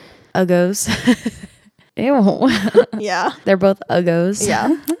you. Uggos. Ew. Yeah. They're both uggos.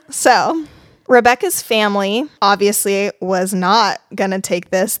 Yeah. So, Rebecca's family obviously was not going to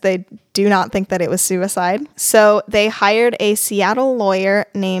take this. They do not think that it was suicide. So they hired a Seattle lawyer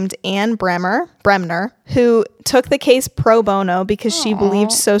named Anne Bremner, who took the case pro bono because she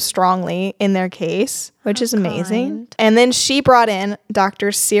believed so strongly in their case, which is amazing. Kind. And then she brought in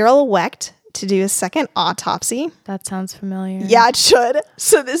Dr. Cyril Wecht to do a second autopsy. That sounds familiar. Yeah, it should.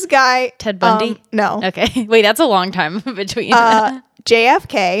 So this guy... Ted Bundy? No. Okay. Wait, that's a long time between.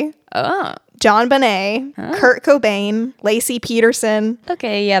 JFK. Oh. John Bonet, Kurt Cobain, Lacey Peterson.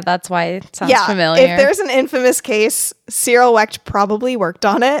 Okay, yeah, that's why it sounds familiar. If there's an infamous case, Cyril Wecht probably worked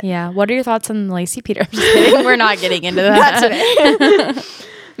on it. Yeah. What are your thoughts on Lacey Peterson? I'm just kidding. We're not getting into that. Not today.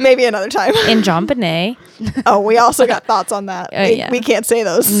 Maybe another time. And John Bonet. Oh, we also got thoughts on that. We can't say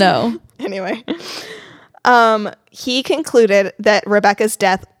those. No. Anyway. He concluded that Rebecca's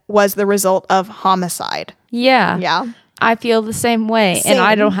death was the result of homicide. Yeah. Yeah. I feel the same way, and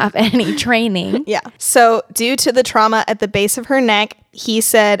I don't have any training. Yeah. So, due to the trauma at the base of her neck he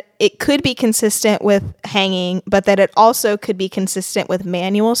said it could be consistent with hanging, but that it also could be consistent with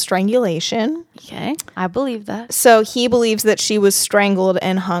manual strangulation. Okay, I believe that. So he believes that she was strangled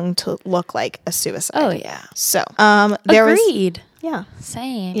and hung to look like a suicide. Oh, yeah. So agreed. Yeah.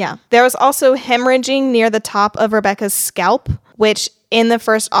 Same. Yeah. There was also hemorrhaging near the top of Rebecca's scalp, which in the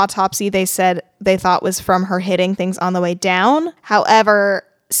first autopsy they said they thought was from her hitting things on the way down. However,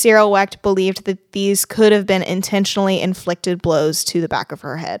 Cyril Wecht believed that these could have been intentionally inflicted blows to the back of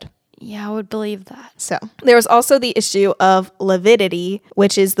her head. Yeah, I would believe that. So there was also the issue of lividity,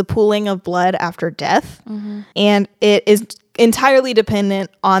 which is the pooling of blood after death. Mm-hmm. And it is entirely dependent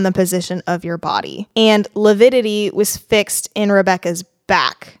on the position of your body. And lividity was fixed in Rebecca's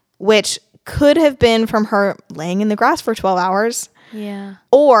back, which could have been from her laying in the grass for 12 hours. Yeah.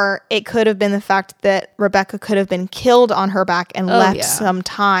 Or it could have been the fact that Rebecca could have been killed on her back and left some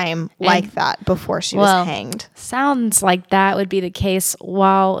time like that before she was hanged. Sounds like that would be the case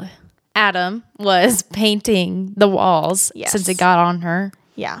while Adam was painting the walls since it got on her.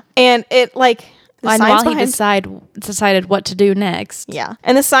 Yeah. And it and while he decided what to do next. Yeah.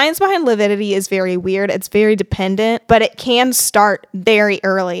 And the science behind lividity is very weird. It's very dependent, but it can start very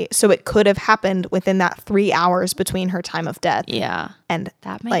early. So it could have happened within that 3 hours between her time of death. Yeah. And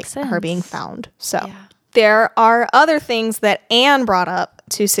that makes sense. Her being found. So there are other things that Anne brought up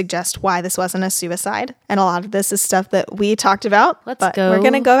to suggest why this wasn't a suicide. And a lot of this is stuff that we talked about. We're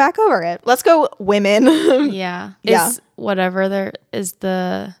going to go back over it. Let's go women. Yeah. Whatever there is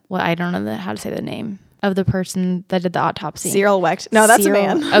I don't know how to say the name of the person that did the autopsy. Cyril Wecht. No, that's a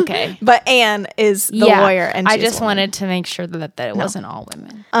man. Okay. But Anne is the lawyer. And I just wanted to make sure that it wasn't all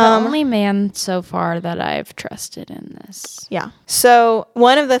women. The only man so far that I've trusted in this. Yeah. So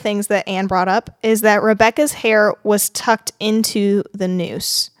one of the things that Anne brought up is that Rebecca's hair was tucked into the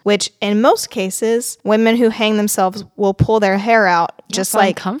noose, which in most cases, women who hang themselves will pull their hair out just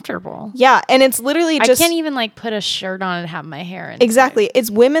like uncomfortable. Yeah. And it's literally just... I can't even put a shirt on and have my hair in. Exactly. It's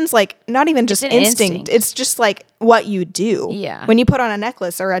women's not even just instinct. It's just what you do. Yeah. When you put on a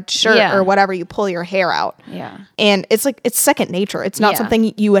necklace or a shirt or whatever, you pull your hair out. Yeah. And it's second nature. It's not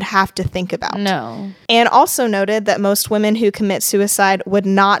something you would have to think about. No. And also noted that most women who commit suicide would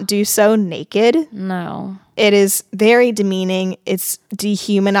not do so naked. No. It is very demeaning. It's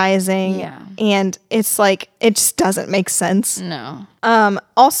dehumanizing. Yeah. And it's it just doesn't make sense. No.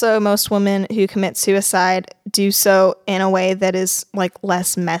 Also, most women who commit suicide do so in a way that is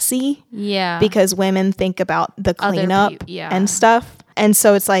less messy. Yeah. Because women think about the cleanup and stuff. And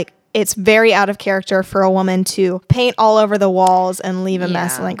so it's very out of character for a woman to paint all over the walls and leave a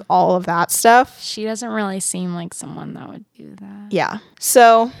mess and all of that stuff. She doesn't really seem like someone that would do that. Yeah.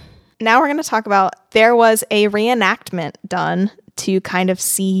 So now we're going to talk about, there was a reenactment done to kind of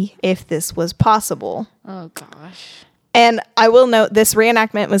see if this was possible. Oh, gosh. And I will note, this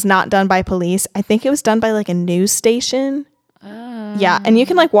reenactment was not done by police. I think it was done by a news station. Oh. Yeah. And you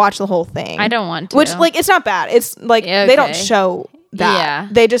can watch the whole thing. I don't want to. Which it's not bad. It's they don't show that. Yeah.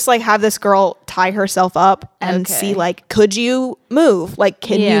 They just have this girl tie herself up and see could you move?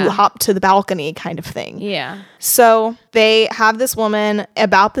 Can you hop to the balcony kind of thing? Yeah. So they have this woman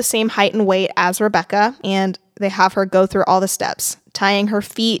about the same height and weight as Rebecca, and they have her go through all the steps, tying her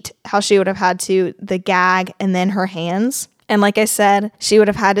feet how she would have had to, the gag, and then her hands. And like I said, she would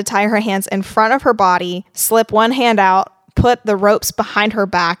have had to tie her hands in front of her body, slip one hand out, put the ropes behind her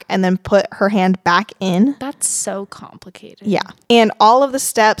back, and then put her hand back in. That's so complicated. Yeah. And all of the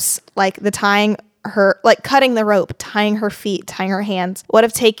steps, the tying her, cutting the rope, tying her feet, tying her hands,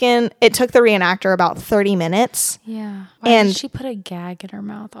 it took the reenactor about 30 minutes. Yeah. Why did she put a gag in her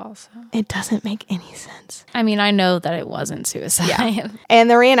mouth also? It doesn't make any sense. I mean, I know that it wasn't suicide. Yeah. And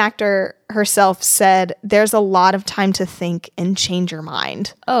the reenactor herself said there's a lot of time to think and change your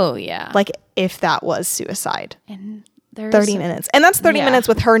mind. Oh, yeah. If that was suicide. And 30 minutes. And that's 30 minutes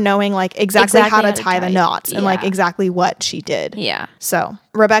with her knowing exactly how to tie the knots and exactly what she did. Yeah. So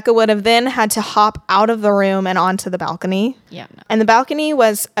Rebecca would have then had to hop out of the room and onto the balcony. Yeah. No. And the balcony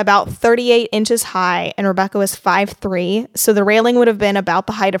was about 38 inches high and Rebecca was 5'3". So the railing would have been about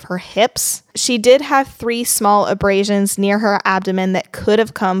the height of her hips. She did have 3 small abrasions near her abdomen that could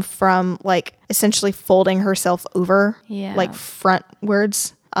have come from essentially folding herself over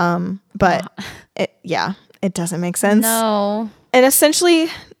frontwards. But it doesn't make sense. No. And essentially,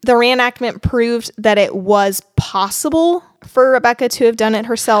 the reenactment proved that it was possible for Rebecca to have done it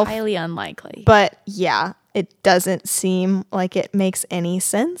herself. Highly unlikely. But it doesn't seem like it makes any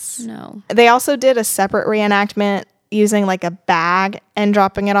sense. No. They also did a separate reenactment using a bag and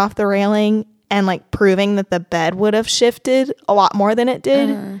dropping it off the railing. and like proving that the bed would have shifted a lot more than it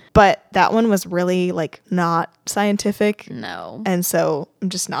did. But that one was really like not scientific. No. And so I'm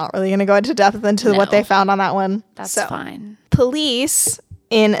just not really going to go into depth into what they found on that one. That's fine. Police,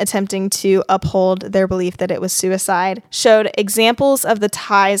 in attempting to uphold their belief that it was suicide, showed examples of the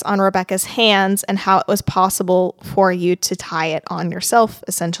ties on Rebecca's hands and how it was possible for you to tie it on yourself,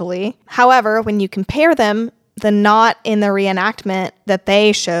 essentially. However, when you compare them, the knot in the reenactment that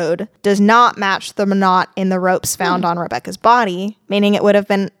they showed does not match the knot in the ropes found on Rebecca's body, meaning it would have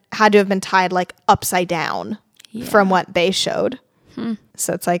had to have been tied like upside down from what they showed.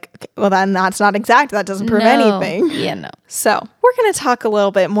 So it's like, well, then that's not exact. That doesn't prove anything. Yeah, no. So we're going to talk a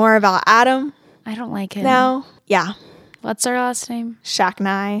little bit more about Adam. I don't like him. Now, yeah. What's our last name?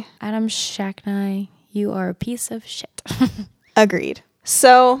 Shacknai. Adam Shacknai. You are a piece of shit. Agreed.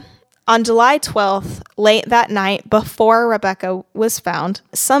 So on July 12th, late that night before Rebecca was found,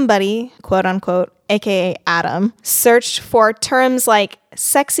 somebody, quote unquote, aka Adam, searched for terms like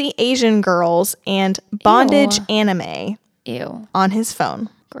sexy Asian girls and bondage anime. Ew. On his phone.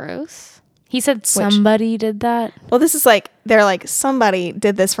 Gross. He said somebody did that. Well, this is like, they're like, somebody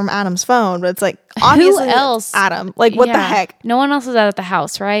did this from Adam's phone, but it's like, obviously who else? Adam. Like, what the heck? No one else was out at the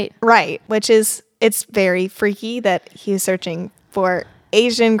house, right? Right. Which is, it's very freaky that he was searching for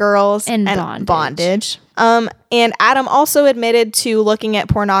Asian girls and bondage. And Adam also admitted to looking at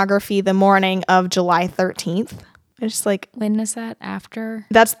pornography the morning of July 13th. It's like, when is that? After?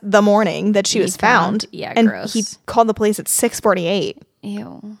 That's the morning that she was found. Yeah, and gross. He called the police at 6:48.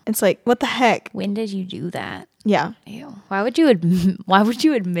 Ew. It's like, what the heck? When did you do that? Yeah. Ew. Why would you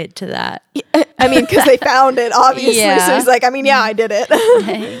admit to that? I mean, because they found it, obviously. Yeah. So he's like, I mean, yeah, I did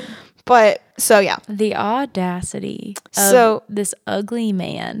it. But so yeah. The audacity of this ugly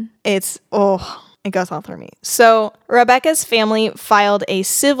man. It goes all through me. So Rebecca's family filed a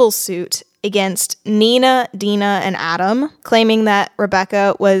civil suit against Nina, Dina, and Adam, claiming that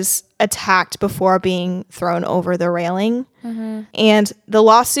Rebecca was attacked before being thrown over the railing. And the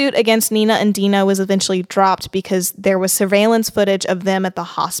lawsuit against Nina and Dina was eventually dropped because there was surveillance footage of them at the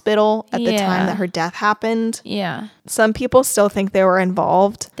hospital at the time that her death happened. Yeah. Some people still think they were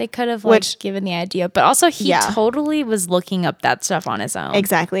involved. They could have given the idea, but also he totally was looking up that stuff on his own.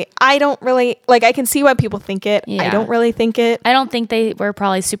 Exactly. I don't really, I can see why people think it. Yeah. I don't really think it. I don't think they were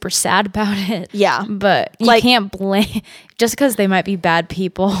probably super sad about it. Yeah. But you can't blame, just because they might be bad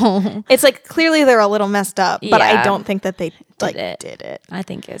people. It's like, clearly they're a little messed up, but I don't think that they did it. I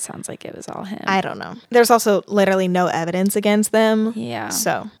think it sounds like it was all him. I don't know. There's also literally no evidence against them. Yeah.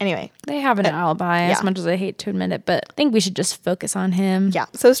 So anyway. They have an alibi, as much as I hate to admit it, but I think we should just focus on him. Yeah.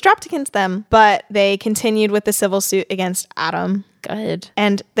 So it's dropped against them, but they continued with the civil suit against Adam. Good.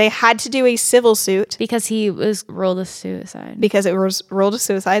 And they had to do a civil suit. Because he was ruled a suicide. Because it was ruled a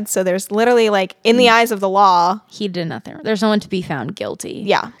suicide. So there's literally in the eyes of the law. He did nothing. There's no one to be found guilty.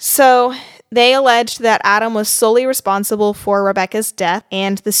 Yeah. So they alleged that Adam was solely responsible for Rebecca's death,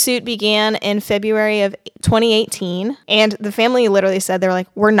 and the suit began in February of 2018. And the family literally said, they're like,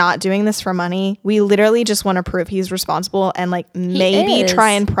 we're not doing this for money. We literally just want to prove he's responsible and maybe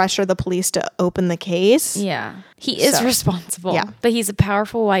try and pressure the police to open the case. Yeah. He is responsible. Yeah. But he's a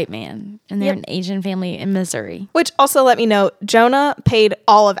powerful white man, and they're an Asian family in Missouri. Which also, let me know, Jonah paid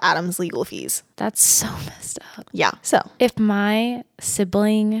all of Adam's legal fees. That's so messed up. Yeah. So if my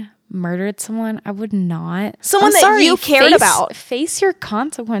sibling murdered someone, I would not. Someone you cared about. Face your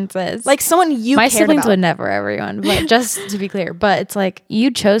consequences. Someone you my cared siblings about. would never, everyone. But just to be clear, but it's like,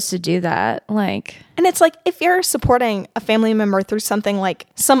 you chose to do that. And it's like, if you're supporting a family member through something like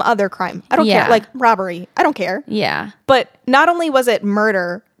some other crime, I don't care. Like robbery, I don't care. Yeah. But not only was it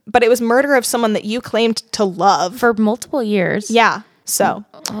murder, but it was murder of someone that you claimed to love. For multiple years. Yeah. So,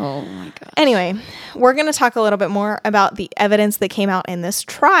 oh my God. Anyway, we're going to talk a little bit more about the evidence that came out in this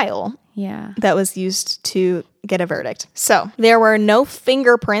trial. Yeah. That was used to get a verdict. So, there were no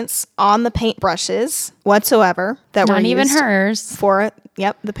fingerprints on the paintbrushes whatsoever that were used. Not even hers. For,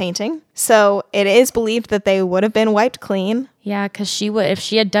 the painting. So, it is believed that they would have been wiped clean. Yeah, because if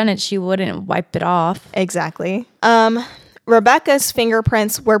she had done it, she wouldn't wipe it off. Exactly. Rebecca's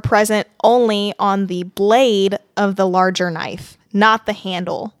fingerprints were present only on the blade of the larger knife, not the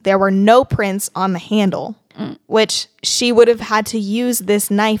handle. There were no prints on the handle, which she would have had to use this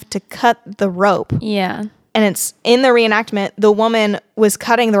knife to cut the rope. Yeah. And it's in the reenactment, the woman was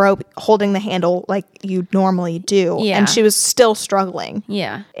cutting the rope, holding the handle like you normally do. Yeah. And she was still struggling.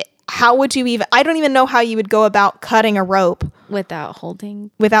 Yeah. How would you I don't even know how you would go about cutting a rope without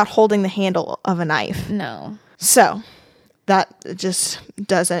holding the handle of a knife. No. So that just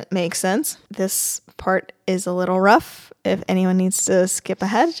doesn't make sense. This part is a little rough if anyone needs to skip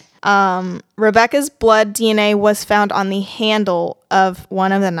ahead. Rebecca's blood DNA was found on the handle of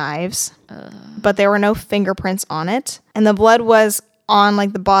one of the knives, but there were no fingerprints on it. And the blood was on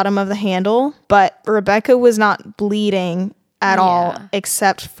like the bottom of the handle, but Rebecca was not bleeding at all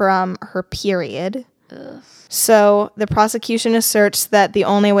except from her period. So the prosecution asserts that the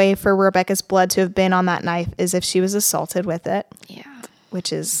only way for Rebecca's blood to have been on that knife is if she was assaulted with it. Yeah.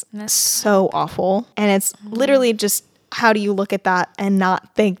 Which is so awful. And it's literally just, how do you look at that and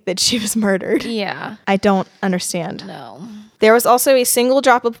not think that she was murdered? Yeah. I don't understand. No. There was also a single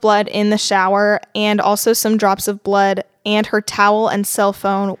drop of blood in the shower, and also some drops of blood and her towel and cell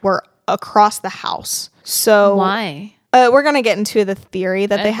phone were across the house. So why? We're going to get into the theory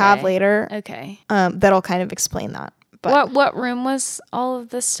that they have later. Okay. That'll kind of explain that. But what room was all of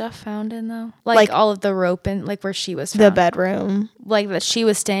this stuff found in, though? Like all of the rope and like where she was found? The bedroom. Like that she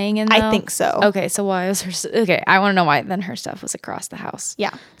was staying in, though? I think so. Okay, so why was her... Okay, I want to know why then her stuff was across the house. Yeah.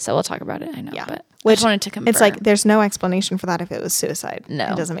 So we'll talk about it, I know. Yeah. But I just wanted to confirm. It's like there's no explanation for that if it was suicide.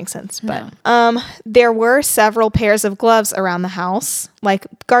 No. It doesn't make sense. But there were several pairs of gloves around the house, like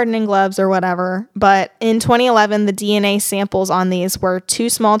gardening gloves or whatever. But in 2011, the DNA samples on these were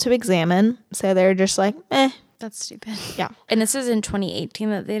too small to examine. So they're just like, eh. That's stupid. Yeah. And this is in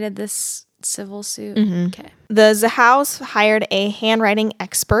 2018 that they did this civil suit? Okay. The Zahaus hired a handwriting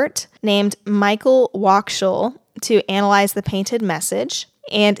expert named Michael Wachschel to analyze the painted message.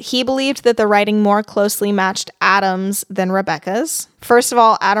 And he believed that the writing more closely matched Adam's than Rebecca's. First of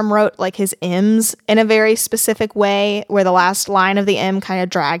all, Adam wrote like his M's in a very specific way where the last line of the M kind of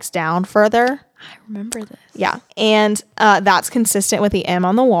drags down further. I remember this. Yeah. And that's consistent with the M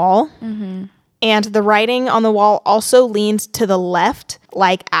on the wall. And the writing on the wall also leaned to the left,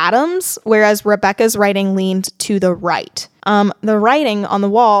 like Adam's, whereas Rebecca's writing leaned to the right. The writing on the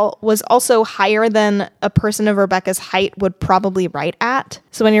wall was also higher than a person of Rebecca's height would probably write at.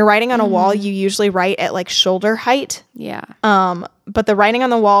 So when you're writing on a wall, you usually write at like shoulder height. Yeah. But the writing on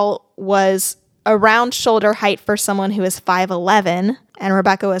the wall was around shoulder height for someone who is 5'11", and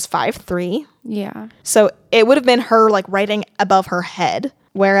Rebecca was 5'3". Yeah. So it would have been her like writing above her head,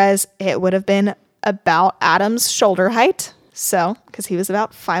 whereas it would have been about Adam's shoulder height. So, because he was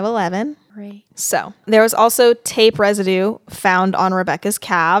about 5'11". Right. So, there was also tape residue found on Rebecca's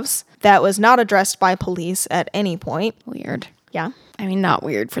calves that was not addressed by police at any point. Weird. Yeah. I mean, not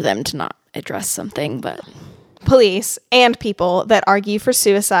weird for them to not address something, but... Police and people that argue for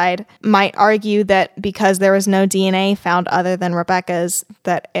suicide might argue that because there was no DNA found other than Rebecca's,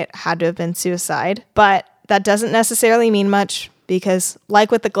 that it had to have been suicide. But that doesn't necessarily mean much because,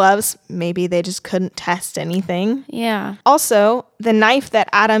 like with the gloves, maybe they just couldn't test anything. Yeah. Also, the knife that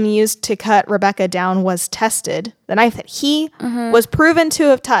Adam used to cut Rebecca down was tested. The knife that he was proven to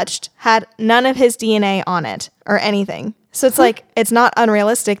have touched had none of his DNA on it or anything. So it's like, it's not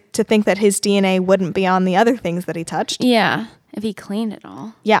unrealistic to think that his DNA wouldn't be on the other things that he touched. Yeah, if he cleaned it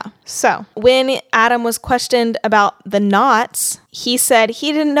all. Yeah. So when Adam was questioned about the knots, he said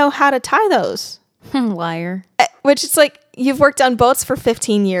he didn't know how to tie those. Liar. Which it's like, you've worked on boats for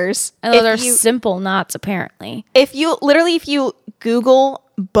 15 years. Oh, they're simple knots, apparently. If you Google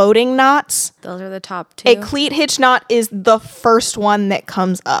boating knots, those are the top two. A cleat hitch knot is the first one that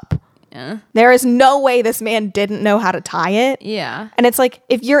comes up. Yeah. There is no way this man didn't know how to tie it. Yeah. And it's like,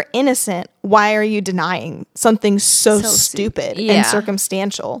 if you're innocent, why are you denying something so stupid and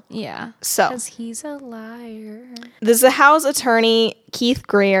circumstantial? Yeah. So. Because he's a liar. The Zahau's attorney, Keith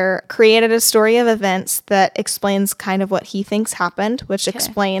Greer, created a story of events that explains kind of what he thinks happened, which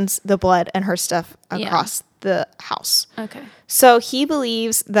explains the blood and her stuff across the house. Okay. So he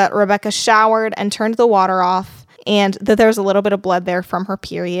believes that Rebecca showered and turned the water off, and that there's a little bit of blood there from her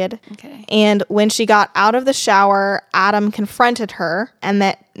period. Okay. And when she got out of the shower, Adam confronted her, and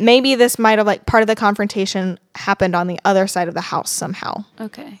that maybe this might have, like, part of the confrontation happened on the other side of the house somehow.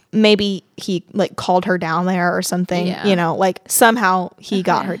 Okay. Maybe he, like, called her down there or something, you know, like, somehow he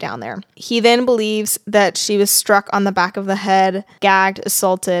got her down there. He then believes that she was struck on the back of the head, gagged,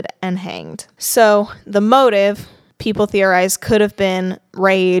 assaulted, and hanged. So the motive, people theorize, could have been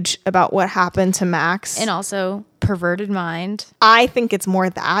rage about what happened to Max. And also perverted mind. I think it's more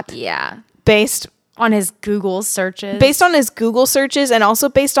that. Yeah. Based on his Google searches. Based on his Google searches and also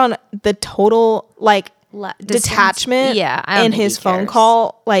based on the total, like, detachment in his phone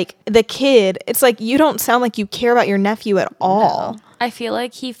call. Like, the kid, it's like, you don't sound like you care about your nephew at all. No. I feel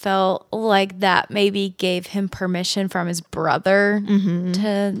like he felt like that maybe gave him permission from his brother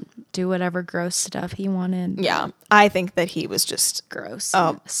to do whatever gross stuff he wanted. Yeah. I think that he was just gross.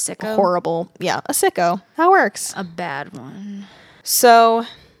 A sicko. Horrible. Yeah. A sicko. That works. A bad one. So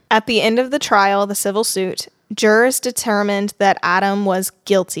At the end of the trial, the civil suit, jurors determined that Adam was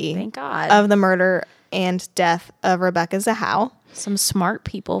guilty Thank God. of the murder and death of Rebecca Zahau. Some smart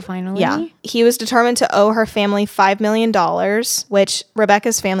people, finally. Yeah. He was determined to owe her family $5 million, which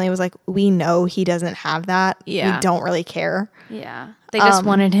Rebecca's family was like, we know he doesn't have that. Yeah. We don't really care. Yeah. They just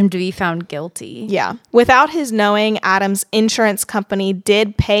wanted him to be found guilty. Yeah. Without his knowing, Adam's insurance company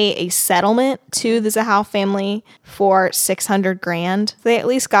did pay a settlement to the Zahau family for $600,000. They at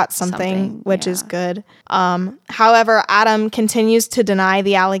least got something which is good. However, Adam continues to deny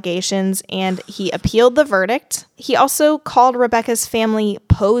the allegations and he appealed the verdict. He also called Rebecca's family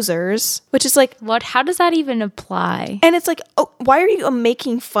posers, which is like, what? How does that even apply? and it's like, oh, why are you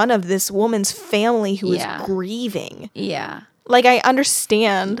making fun of this woman's family who is grieving? Yeah. Like, I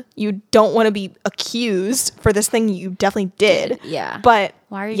understand you don't want to be accused for this thing you definitely did. Yeah. But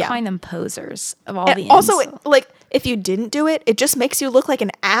why are you calling them posers of all the also, like, if you didn't do it, it just makes you look like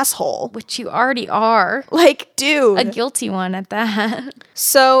an asshole. Which you already are. Like, dude. A guilty one at that.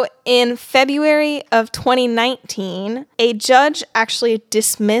 So in February of 2019, a judge actually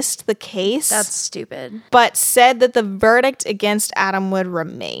dismissed the case. That's stupid. But said that the verdict against Adam would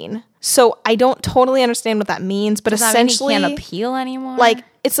remain. So I don't totally understand what that means, but essentially, he can't appeal anymore. Like,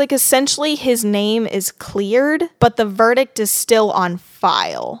 it's like essentially his name is cleared, but the verdict is still on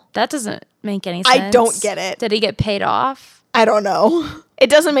file. That doesn't make any sense. I don't get it. Did he get paid off? I don't know.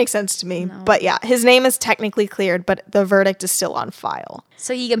 It doesn't make sense to me. No. But yeah, his name is technically cleared, but the verdict is still on file.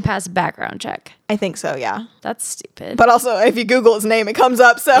 So he can pass a background check. I think so, yeah. That's stupid. But also, if you Google his name, it comes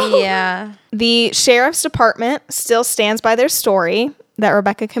up, so. Yeah. The sheriff's department still stands by their story that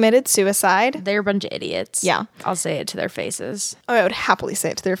Rebecca committed suicide. They're a bunch of idiots. Yeah. I'll say it to their faces. Oh, I would happily say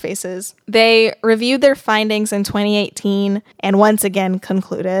it to their faces. They reviewed their findings in 2018 and once again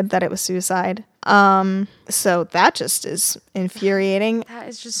concluded that it was suicide. So that just is infuriating. That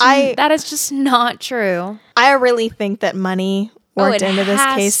is just not true. I really think that money worked into this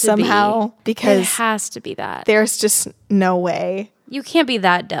case somehow because it has to be that. There's just no way. You can't be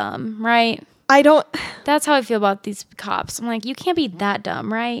that dumb, right? I don't. That's how I feel about these cops. I'm like, you can't be that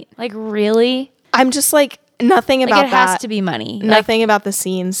dumb, right? Like, really? I'm just like, nothing about that. It has to be money. Nothing about the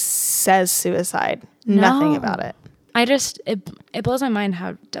scene says suicide. No. Nothing about it. It blows my mind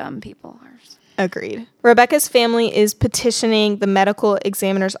how dumb people are. Agreed. Rebecca's family is petitioning the medical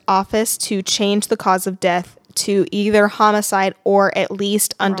examiner's office to change the cause of death to either homicide or at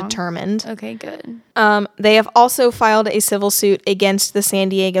least undetermined. Okay, good. They have also filed a civil suit against the San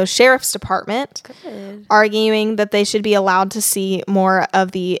Diego Sheriff's Department, arguing that they should be allowed to see more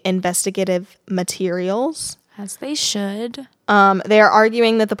of the investigative materials. As they should. They are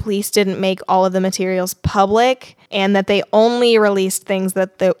arguing that the police didn't make all of the materials public and that they only released things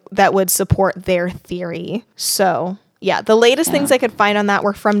that would support their theory. So, yeah, the latest things I could find on that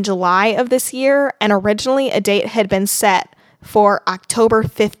were from July of this year, and originally a date had been set for October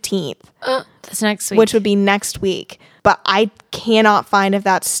 15th. That's next week. Which would be next week. But I cannot find if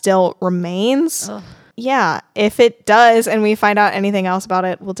that still remains. Ugh. Yeah, if it does and we find out anything else about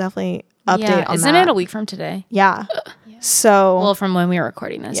it, we'll definitely update on that. Isn't it a week from today? Yeah. So. Well, from when we were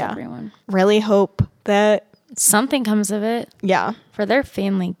recording this, everyone. Really hope that something comes of it. Yeah. For their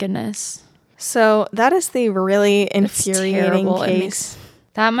family, goodness. So that is the really infuriating case.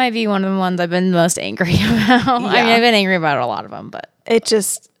 That might be one of the ones I've been most angry about. Yeah. I mean, I've been angry about a lot of them, but. It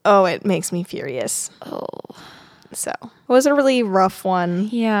just, it makes me furious. Oh. So it was a really rough one.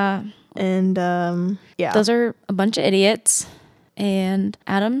 Yeah. And, yeah. Those are a bunch of idiots. And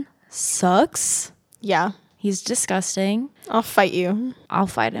Adam sucks. Yeah. He's disgusting. I'll fight you. I'll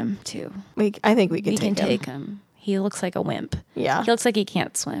fight him too. I think we can take him. He looks like a wimp. Yeah. He looks like he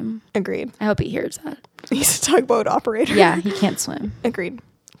can't swim. Agreed. I hope he hears that. He's a tugboat operator. Yeah, he can't swim. Agreed.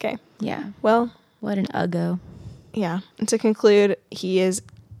 Okay. Yeah. Well. What an uggo. Yeah. And to conclude, he is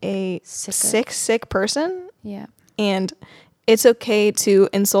a sick person. Yeah. And it's okay to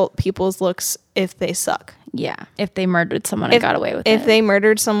insult people's looks if they suck. Yeah. If they murdered someone and got away with it. If they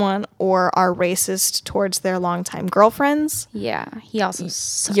murdered someone or are racist towards their longtime girlfriends. Yeah. He also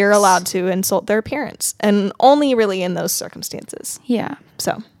sucks. You're allowed to insult their appearance. And only really in those circumstances. Yeah.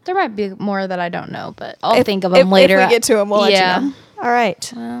 So. There might be more that I don't know, but I'll think of them later. If we get to them, we'll let you know. All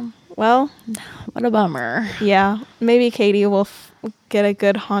right. Well. What a bummer. Yeah. Maybe Katie will get a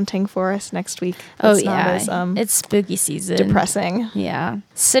good haunting for us next week. It's not as, it's spooky season. Depressing. Yeah.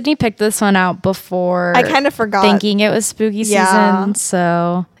 Sydney picked this one out before. I kind of forgot. Thinking it was spooky season.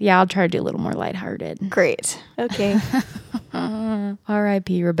 So, yeah, I'll try to do a little more lighthearted. Great. Okay.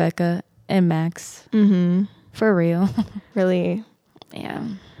 R.I.P. Rebecca and Max. Mm-hmm. For real. Really. Yeah.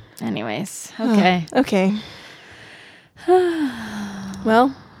 Anyways. Okay. Okay.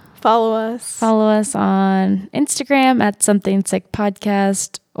 Well, Follow us. Follow us on Instagram at Something Sick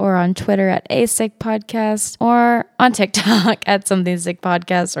Podcast, or on Twitter at ASIC Podcast, or on TikTok at Something Sick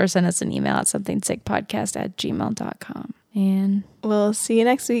Podcast, or send us an email at somethingsickpodcast@gmail.com. And we'll see you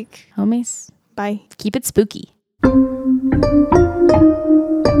next week. Homies. Bye. Keep it spooky.